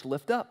the church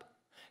lift up?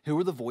 Who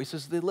are the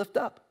voices they lift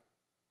up?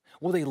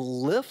 Well, they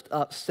lift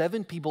up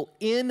 7 people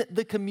in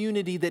the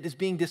community that is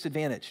being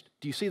disadvantaged.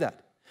 Do you see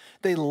that?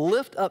 They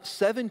lift up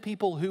 7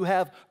 people who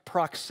have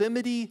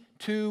proximity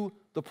to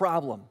the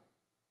problem.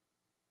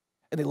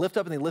 And they lift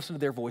up and they listen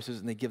to their voices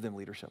and they give them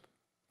leadership.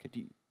 Okay,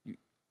 do you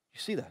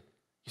see that?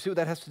 You see what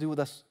that has to do with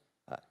us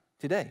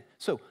today?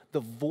 So the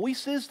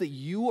voices that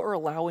you are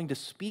allowing to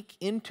speak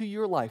into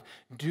your life,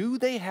 do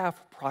they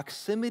have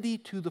proximity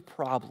to the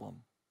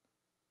problem?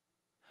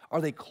 Are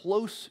they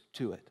close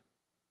to it?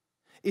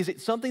 Is it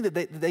something that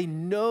they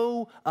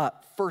know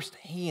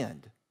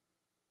firsthand?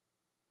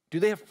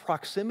 Do they have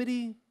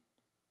proximity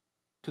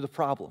to the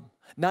problem?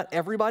 Not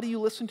everybody you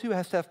listen to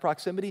has to have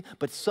proximity,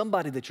 but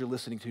somebody that you're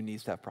listening to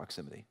needs to have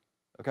proximity,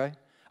 okay?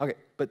 Okay,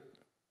 but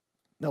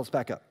now let's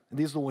back up.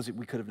 These are the ones that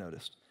we could have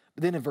noticed.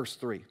 But then in verse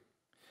 3,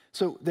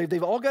 so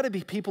they've all got to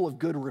be people of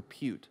good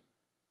repute,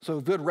 so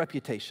good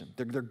reputation.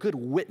 They're good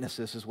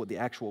witnesses is what the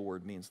actual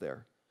word means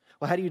there.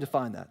 Well, how do you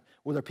define that?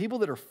 Well, they're people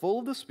that are full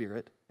of the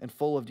Spirit and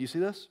full of, do you see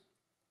this?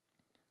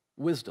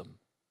 Wisdom.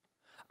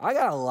 I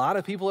got a lot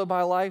of people in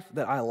my life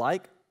that I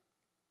like,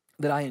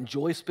 that I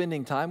enjoy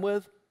spending time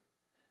with,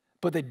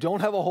 but they don't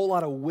have a whole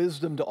lot of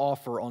wisdom to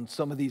offer on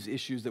some of these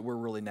issues that we're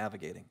really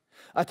navigating.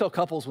 I tell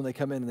couples when they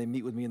come in and they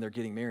meet with me and they're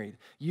getting married,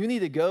 you need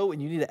to go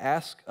and you need to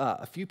ask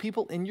a few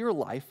people in your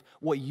life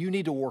what you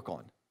need to work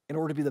on in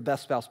order to be the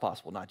best spouse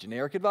possible. Not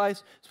generic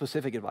advice,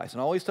 specific advice.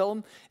 And I always tell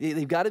them,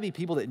 they've got to be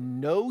people that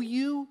know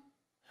you,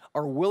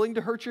 are willing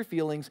to hurt your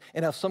feelings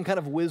and have some kind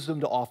of wisdom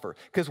to offer.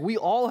 Because we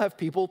all have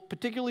people,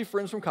 particularly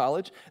friends from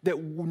college,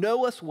 that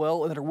know us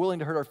well and that are willing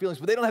to hurt our feelings,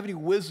 but they don't have any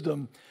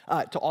wisdom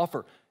to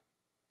offer.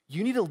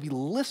 You need to be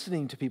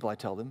listening to people, I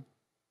tell them,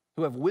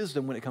 who have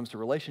wisdom when it comes to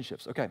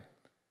relationships. Okay,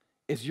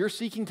 as you're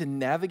seeking to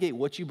navigate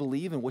what you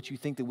believe and what you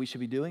think that we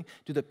should be doing,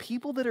 do the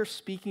people that are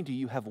speaking to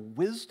you have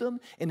wisdom?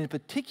 And in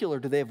particular,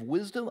 do they have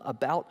wisdom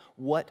about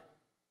what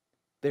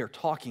they're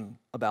talking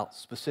about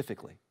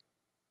specifically?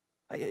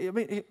 I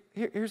mean,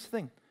 here's the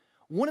thing.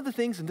 One of the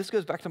things, and this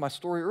goes back to my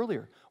story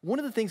earlier, one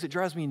of the things that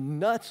drives me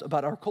nuts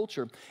about our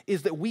culture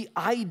is that we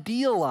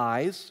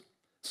idealize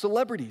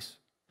celebrities.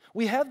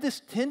 We have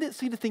this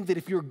tendency to think that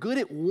if you're good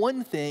at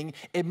one thing,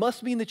 it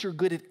must mean that you're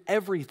good at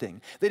everything.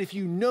 That if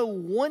you know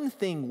one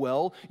thing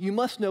well, you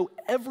must know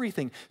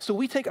everything. So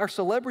we take our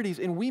celebrities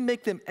and we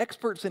make them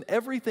experts in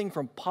everything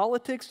from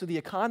politics to the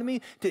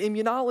economy to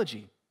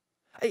immunology.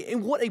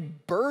 And what a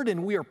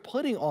burden we are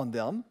putting on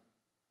them,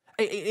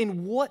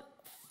 and what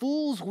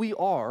fools we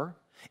are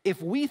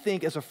if we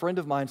think, as a friend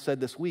of mine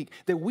said this week,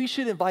 that we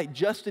should invite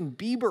Justin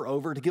Bieber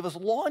over to give us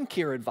lawn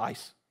care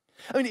advice.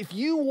 I mean, if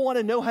you want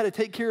to know how to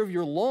take care of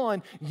your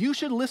lawn, you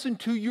should listen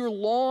to your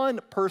lawn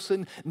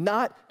person,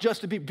 not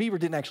Justin Bieber. Bieber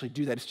didn't actually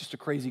do that. It's just a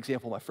crazy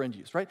example my friend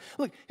used, right?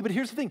 Look, but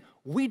here's the thing.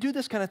 We do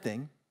this kind of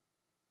thing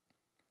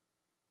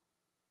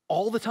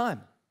all the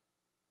time.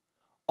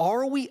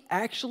 Are we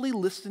actually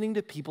listening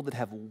to people that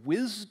have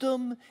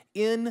wisdom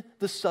in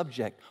the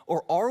subject?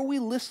 Or are we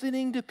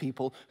listening to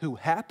people who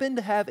happen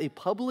to have a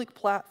public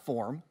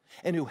platform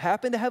and who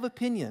happen to have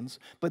opinions,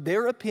 but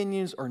their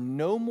opinions are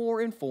no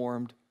more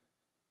informed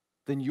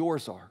than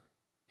yours are?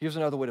 Here's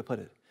another way to put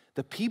it.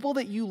 The people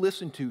that you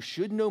listen to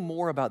should know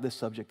more about this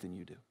subject than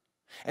you do.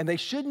 And they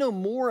should know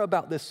more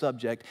about this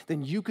subject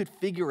than you could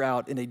figure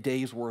out in a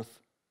day's worth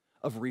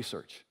of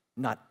research.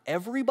 Not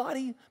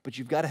everybody, but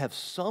you've got to have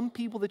some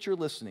people that you're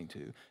listening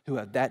to who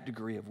have that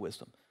degree of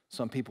wisdom.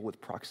 Some people with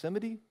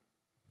proximity,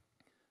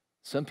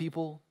 some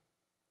people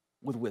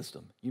with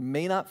wisdom. You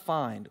may not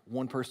find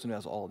one person who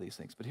has all of these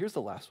things, but here's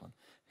the last one.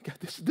 God,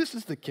 this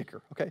is the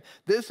kicker, okay?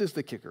 This is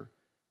the kicker.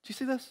 Do you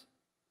see this?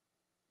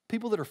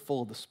 People that are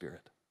full of the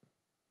Spirit.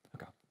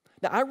 Okay.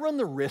 Now, I run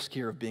the risk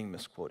here of being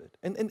misquoted,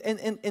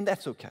 and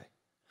that's okay.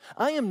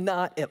 I am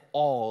not at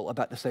all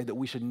about to say that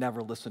we should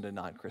never listen to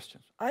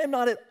non-Christians. I am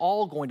not at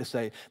all going to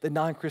say that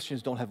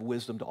non-Christians don't have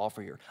wisdom to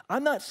offer here.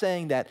 I'm not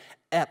saying that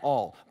at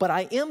all. But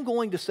I am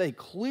going to say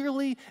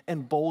clearly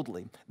and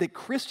boldly that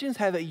Christians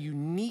have a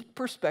unique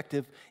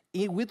perspective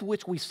with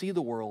which we see the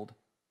world.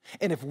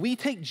 And if we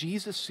take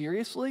Jesus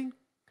seriously,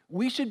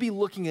 we should be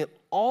looking at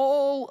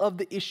all of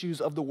the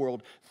issues of the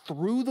world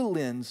through the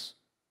lens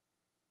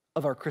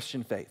of our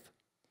Christian faith.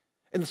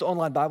 In this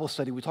online Bible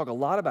study, we talk a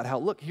lot about how,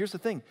 look, here's the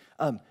thing.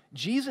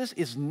 Jesus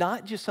is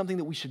not just something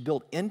that we should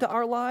build into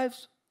our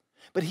lives,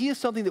 but he is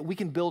something that we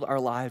can build our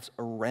lives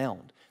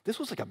around. This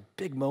was like a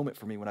big moment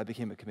for me when I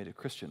became a committed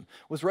Christian,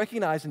 was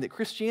recognizing that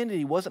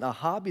Christianity wasn't a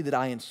hobby that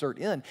I insert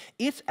in.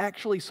 It's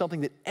actually something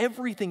that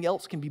everything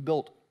else can be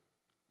built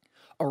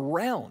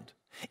around.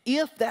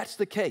 If that's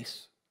the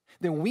case,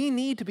 then we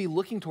need to be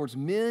looking towards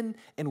men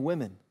and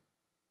women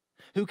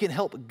who can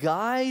help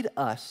guide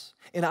us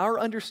in our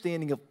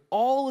understanding of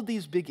all of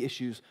these big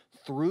issues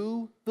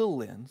through the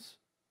lens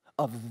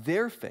of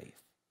their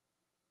faith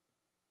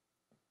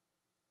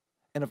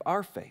and of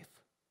our faith.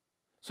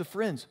 So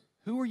friends,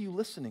 who are you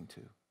listening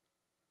to?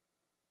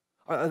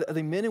 Are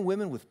they men and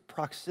women with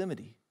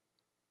proximity,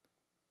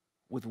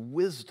 with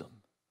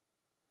wisdom,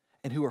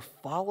 and who are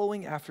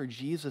following after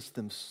Jesus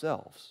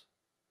themselves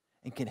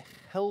and can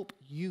help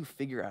you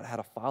figure out how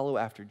to follow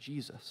after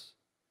Jesus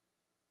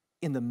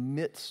in the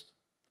midst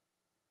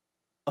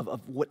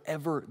of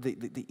whatever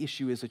the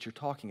issue is that you're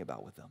talking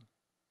about with them?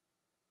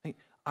 I mean,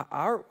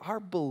 our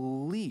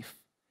belief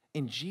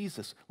in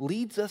Jesus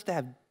leads us to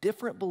have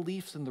different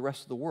beliefs than the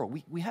rest of the world.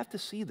 We have to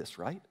see this,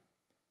 right?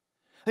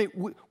 I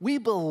mean, we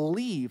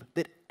believe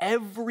that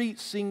every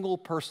single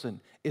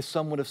person is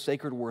someone of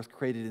sacred worth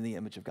created in the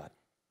image of God.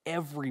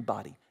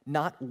 Everybody.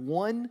 Not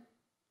one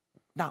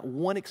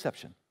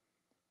exception.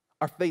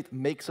 Our faith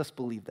makes us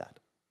believe that.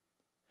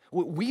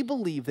 We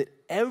believe that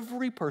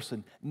every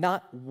person,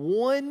 not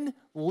one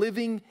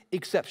living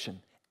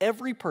exception,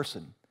 every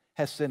person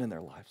has sin in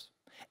their lives.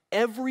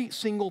 Every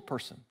single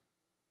person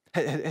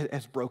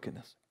has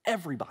brokenness.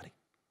 Everybody.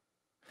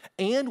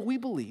 And we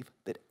believe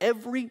that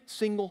every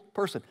single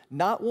person,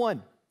 not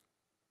one,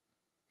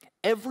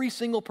 every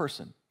single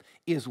person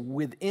is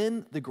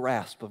within the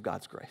grasp of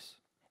God's grace.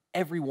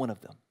 Every one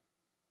of them.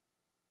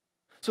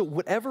 So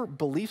whatever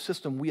belief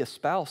system we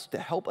espouse to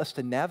help us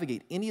to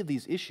navigate any of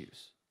these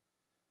issues,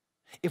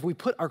 if we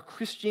put our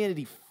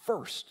Christianity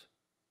first,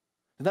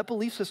 then that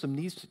belief system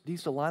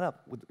needs to line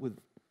up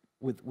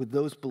with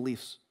those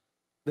beliefs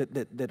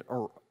that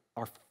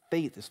our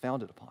faith is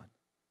founded upon.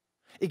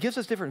 It gives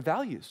us different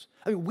values.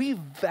 I mean, we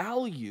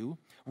value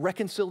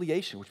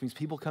reconciliation, which means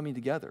people coming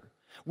together.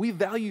 We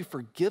value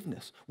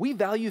forgiveness. We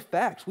value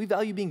facts. We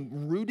value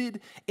being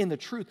rooted in the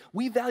truth.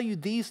 We value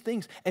these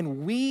things,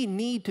 and we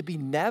need to be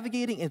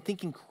navigating and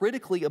thinking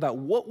critically about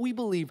what we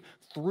believe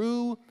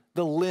through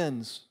the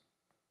lens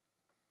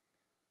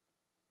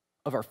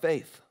of our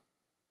faith.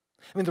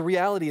 I mean, the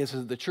reality is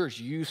that the church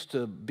used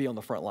to be on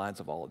the front lines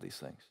of all of these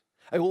things.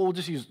 We'll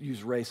just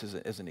use race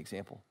as an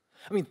example.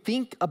 I mean,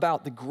 think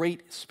about the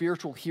great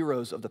spiritual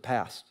heroes of the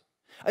past.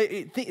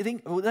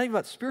 Think not even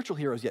about spiritual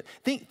heroes yet.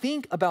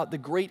 Think about the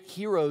great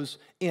heroes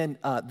in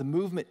the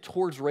movement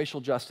towards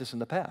racial justice in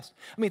the past.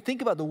 I mean,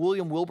 think about the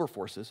William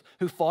Wilberforces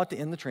who fought to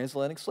end the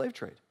transatlantic slave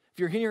trade. If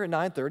you're here at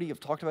 9:30, you've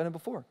talked about him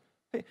before.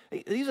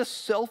 He's a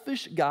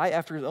selfish guy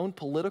after his own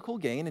political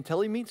gain until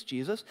he meets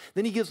Jesus.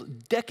 Then he gives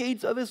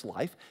decades of his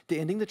life to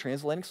ending the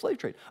transatlantic slave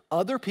trade.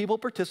 Other people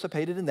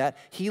participated in that.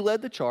 He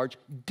led the charge,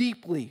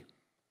 deeply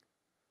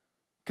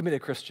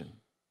committed Christian.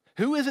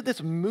 Who is it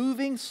that's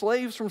moving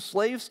slaves from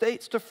slave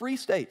states to free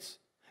states?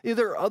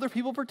 There are other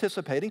people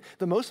participating.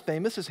 The most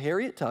famous is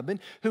Harriet Tubman,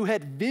 who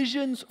had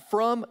visions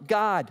from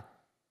God.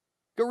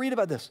 Go read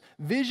about this.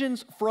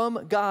 Visions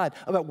from God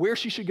about where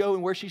she should go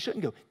and where she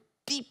shouldn't go.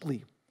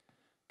 Deeply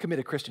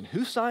committed Christian.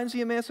 Who signs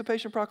the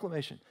Emancipation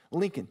Proclamation?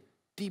 Lincoln,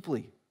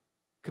 deeply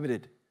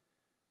committed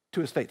to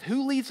his faith.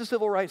 Who leads the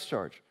civil rights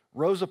charge?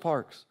 Rosa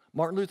Parks,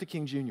 Martin Luther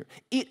King Jr.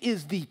 It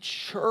is the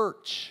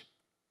church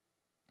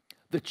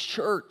that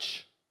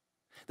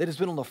has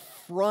been on the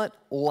front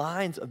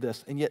lines of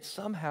this, and yet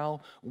somehow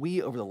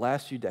we, over the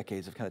last few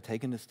decades, have kind of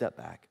taken a step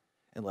back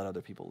and let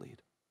other people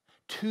lead.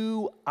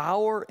 To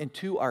our and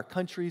to our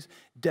country's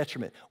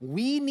detriment.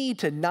 We need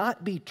to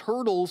not be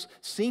turtles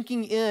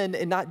sinking in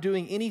and not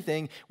doing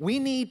anything. We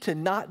need to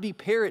not be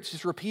parrots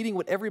just repeating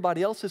what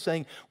everybody else is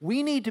saying.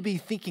 We need to be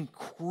thinking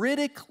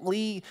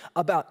critically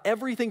about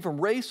everything from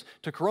race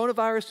to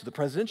coronavirus to the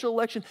presidential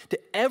election to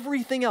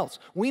everything else.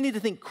 We need to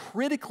think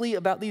critically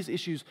about these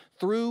issues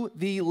through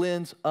the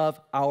lens of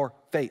our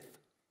faith.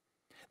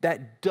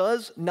 That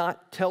does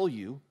not tell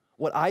you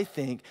what I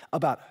think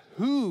about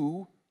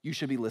who you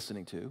should be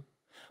listening to,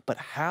 but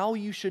how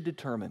you should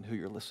determine who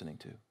you're listening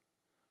to.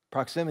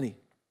 Proximity,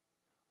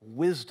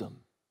 wisdom,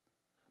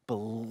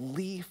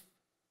 belief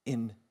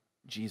in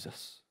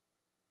Jesus.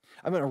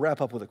 I'm going to wrap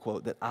up with a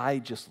quote that I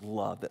just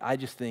love, that I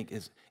just think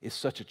is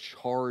such a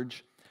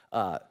charge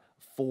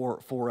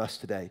for us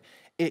today.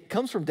 It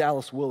comes from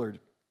Dallas Willard.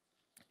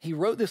 He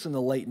wrote this in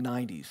the late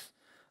 90s,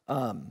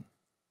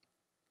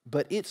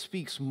 but it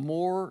speaks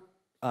more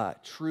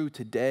true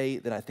today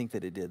than I think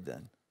that it did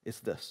then. It's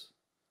this.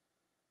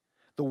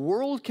 The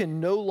world can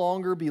no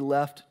longer be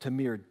left to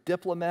mere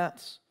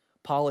diplomats,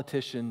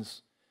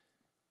 politicians,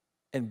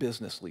 and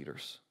business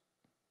leaders.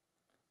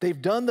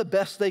 They've done the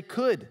best they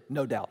could,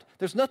 no doubt.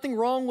 There's nothing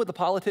wrong with the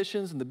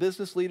politicians and the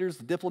business leaders,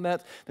 the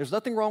diplomats. There's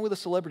nothing wrong with the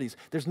celebrities.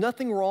 There's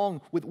nothing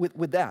wrong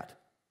with that.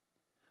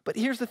 But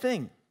here's the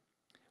thing.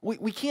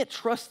 We can't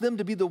trust them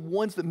to be the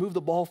ones that move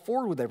the ball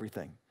forward with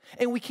everything.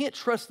 And we can't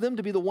trust them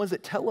to be the ones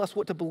that tell us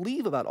what to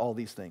believe about all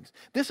these things.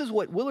 This is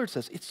what Willard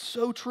says. It's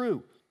so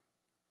true.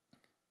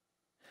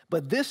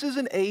 But this is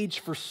an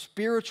age for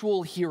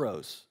spiritual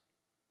heroes,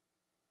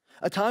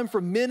 a time for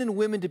men and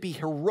women to be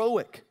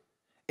heroic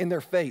in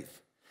their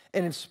faith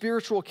and in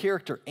spiritual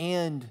character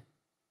and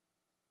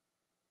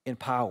in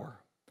power.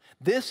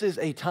 This is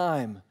a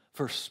time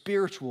for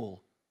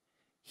spiritual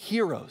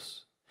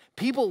heroes.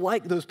 People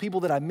like those people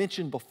that I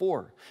mentioned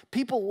before.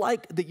 People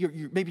like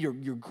that maybe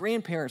your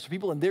grandparents or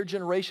people in their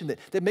generation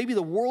that maybe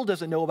the world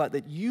doesn't know about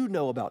that you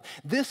know about.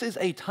 This is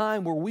a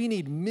time where we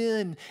need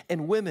men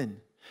and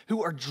women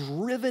who are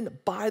driven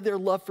by their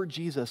love for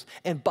Jesus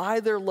and by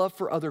their love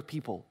for other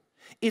people.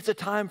 It's a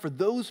time for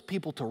those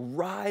people to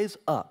rise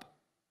up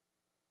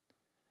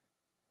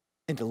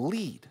and to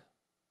lead.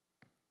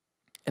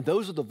 And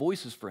those are the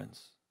voices,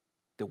 friends,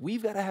 that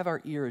we've got to have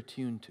our ear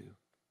attuned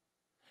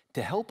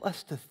to help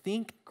us to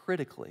think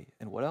critically.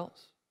 And what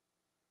else?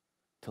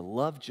 To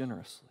love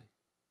generously.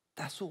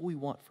 That's what we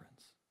want, friends.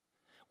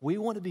 We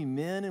want to be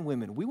men and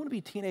women. We want to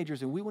be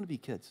teenagers and we want to be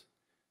kids.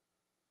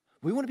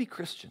 We want to be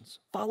Christians,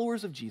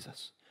 followers of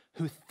Jesus,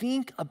 who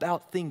think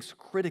about things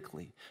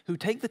critically, who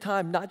take the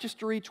time not just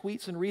to read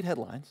tweets and read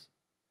headlines,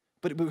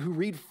 but who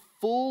read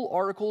full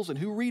articles and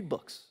who read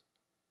books,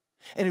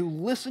 and who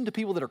listen to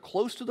people that are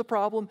close to the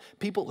problem,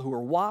 people who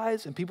are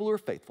wise and people who are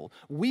faithful.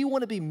 We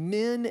want to be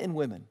men and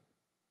women,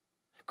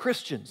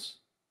 Christians,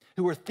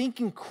 who are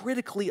thinking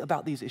critically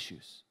about these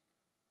issues,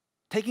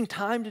 taking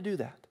time to do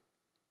that,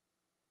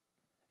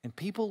 and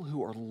people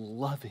who are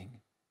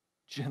loving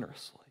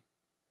generously,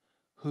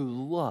 who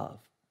love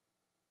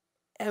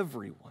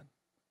everyone,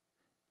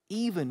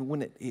 even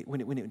when it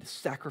is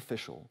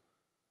sacrificial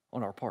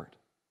on our part.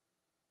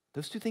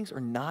 Those two things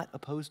are not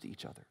opposed to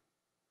each other.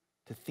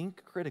 To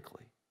think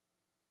critically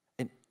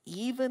and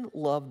even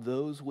love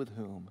those with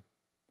whom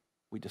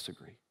we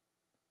disagree.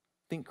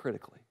 Think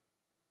critically.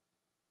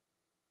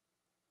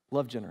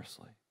 Love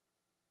generously.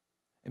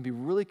 And be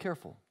really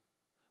careful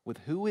with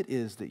who it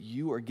is that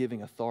you are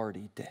giving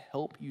authority to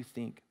help you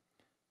think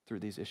through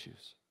these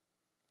issues.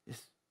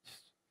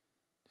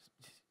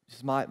 Just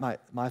is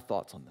my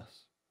thoughts on this.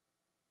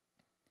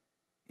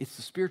 It's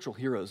the spiritual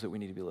heroes that we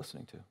need to be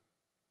listening to.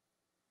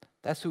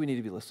 That's who we need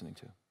to be listening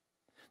to.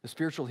 The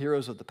spiritual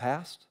heroes of the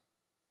past,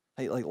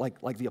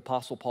 like the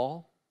Apostle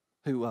Paul,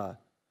 who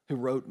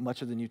wrote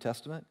much of the New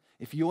Testament.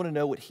 If you want to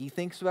know what he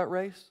thinks about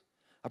race,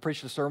 I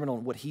preached a sermon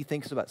on what he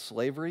thinks about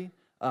slavery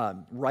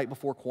right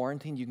before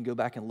quarantine. You can go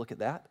back and look at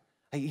that.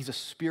 He's a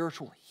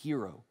spiritual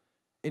hero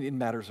in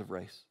matters of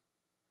race.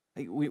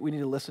 We need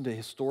to listen to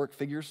historic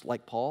figures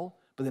like Paul,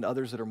 but then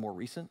others that are more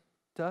recent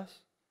to us.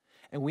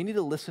 And we need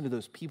to listen to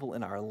those people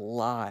in our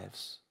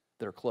lives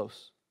that are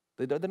close.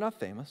 They're not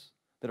famous,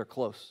 that are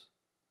close,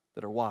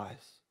 that are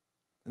wise,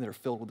 and that are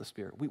filled with the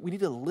Spirit. We need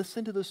to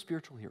listen to those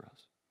spiritual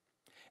heroes.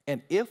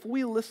 And if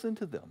we listen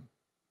to them,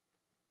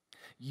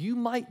 you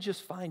might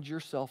just find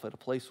yourself at a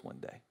place one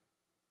day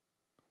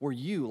where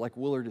you, like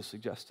Willard is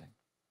suggesting,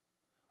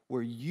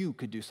 where you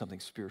could do something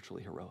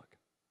spiritually heroic.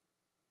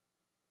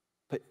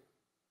 But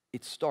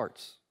it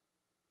starts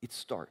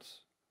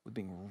with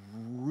being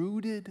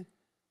rooted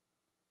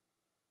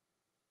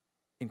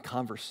in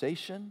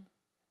conversation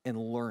and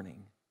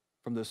learning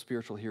from those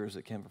spiritual heroes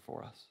that came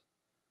before us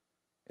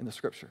in the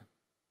Scripture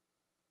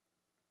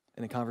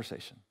and in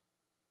conversation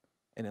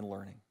and in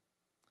learning.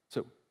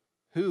 So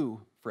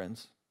who,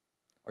 friends,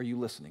 are you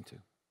listening to?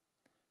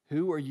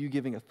 Who are you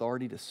giving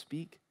authority to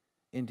speak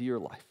into your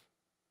life?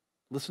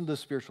 Listen to those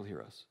spiritual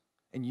heroes,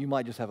 and you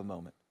might just have a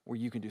moment where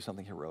you can do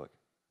something heroic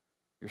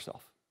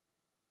yourself.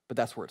 But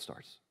that's where it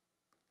starts.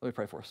 Let me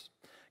pray for us.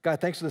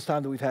 God, thanks for this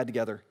time that we've had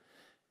together.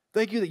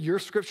 Thank you that your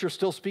Scripture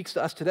still speaks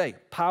to us today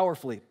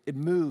powerfully. It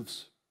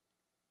moves.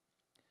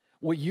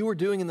 What you are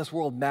doing in this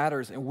world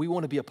matters, and we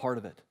want to be a part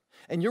of it.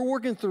 And you're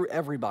working through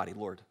everybody,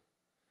 Lord.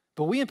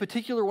 But we in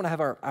particular want to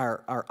have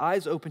our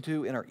eyes open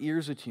to and our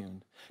ears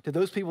attuned to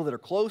those people that are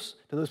close,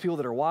 to those people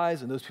that are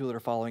wise, and those people that are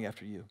following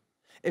after you.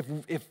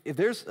 If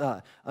there's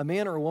a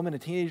man or a woman, a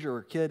teenager or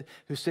a kid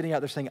who's sitting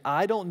out there saying,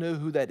 I don't know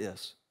who that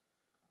is,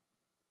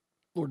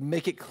 Lord,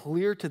 make it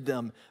clear to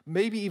them,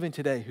 maybe even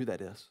today, who that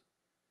is.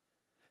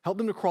 Help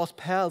them to cross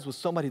paths with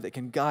somebody that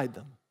can guide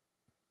them.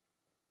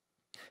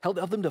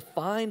 Help them to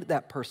find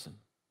that person.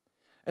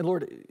 And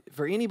Lord,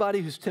 for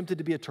anybody who's tempted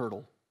to be a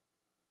turtle,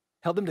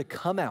 help them to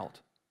come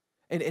out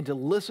and to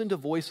listen to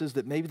voices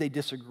that maybe they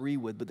disagree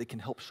with, but that can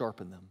help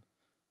sharpen them.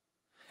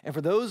 And for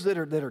those that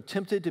are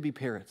tempted to be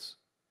parrots,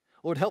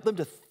 Lord, help them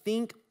to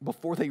think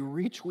before they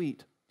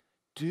retweet,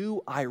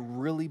 do I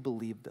really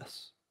believe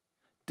this?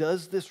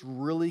 Does this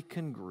really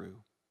congrue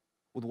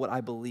with what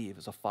I believe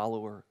as a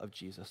follower of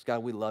Jesus?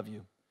 God, we love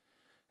you,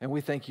 and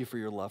we thank you for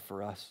your love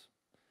for us.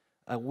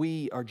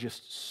 We are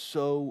just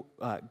so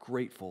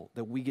grateful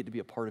that we get to be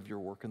a part of your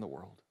work in the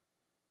world.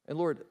 And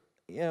Lord,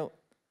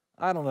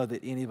 I don't know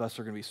that any of us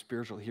are going to be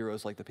spiritual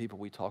heroes like the people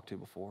we talked to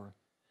before,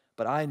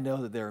 but I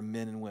know that there are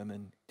men and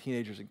women,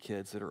 teenagers and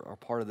kids that are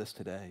part of this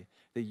today,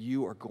 that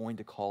you are going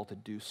to call to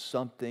do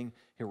something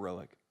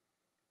heroic.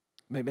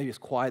 Maybe it's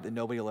quiet that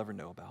nobody will ever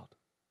know about,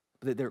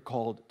 but that they're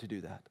called to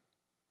do that.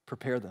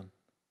 Prepare them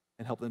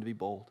and help them to be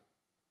bold.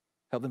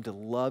 Help them to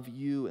love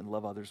you and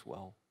love others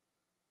well.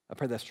 I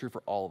pray that's true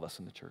for all of us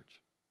in the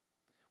church.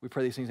 We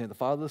pray these things in the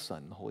Father, the Son,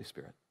 and the Holy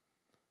Spirit.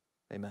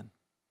 Amen.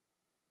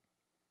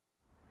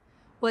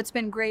 Well, it's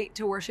been great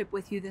to worship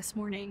with you this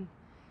morning.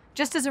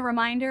 Just as a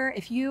reminder,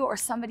 if you or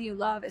somebody you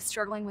love is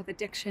struggling with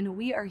addiction,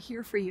 we are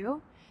here for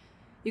you.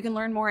 You can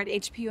learn more at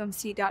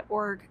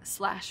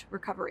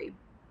hpumc.org/recovery.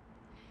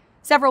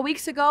 Several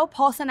weeks ago,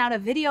 Paul sent out a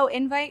video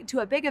invite to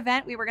a big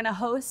event we were going to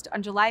host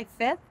on July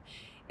 5th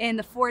in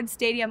the Ford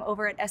Stadium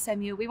over at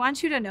SMU. We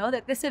want you to know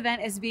that this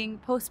event is being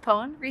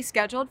postponed,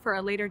 rescheduled for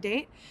a later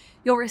date.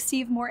 You'll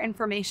receive more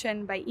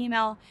information by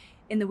email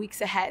in the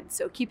weeks ahead,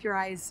 so keep your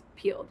eyes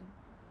peeled.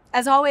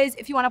 As always,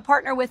 if you want to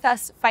partner with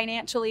us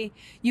financially,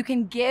 you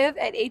can give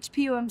at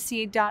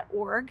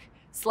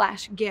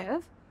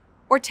hpumc.org/give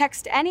or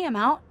text any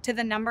amount to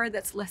the number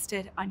that's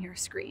listed on your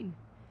screen.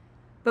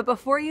 But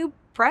before you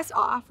press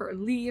off or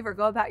leave or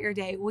go about your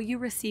day, will you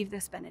receive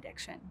this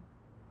benediction?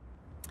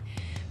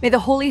 May the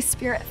Holy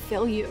Spirit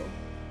fill you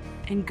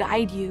and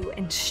guide you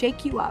and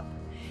shake you up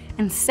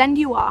and send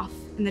you off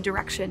in the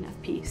direction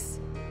of peace.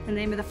 In the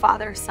name of the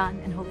Father, Son,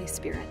 and Holy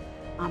Spirit.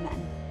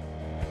 Amen.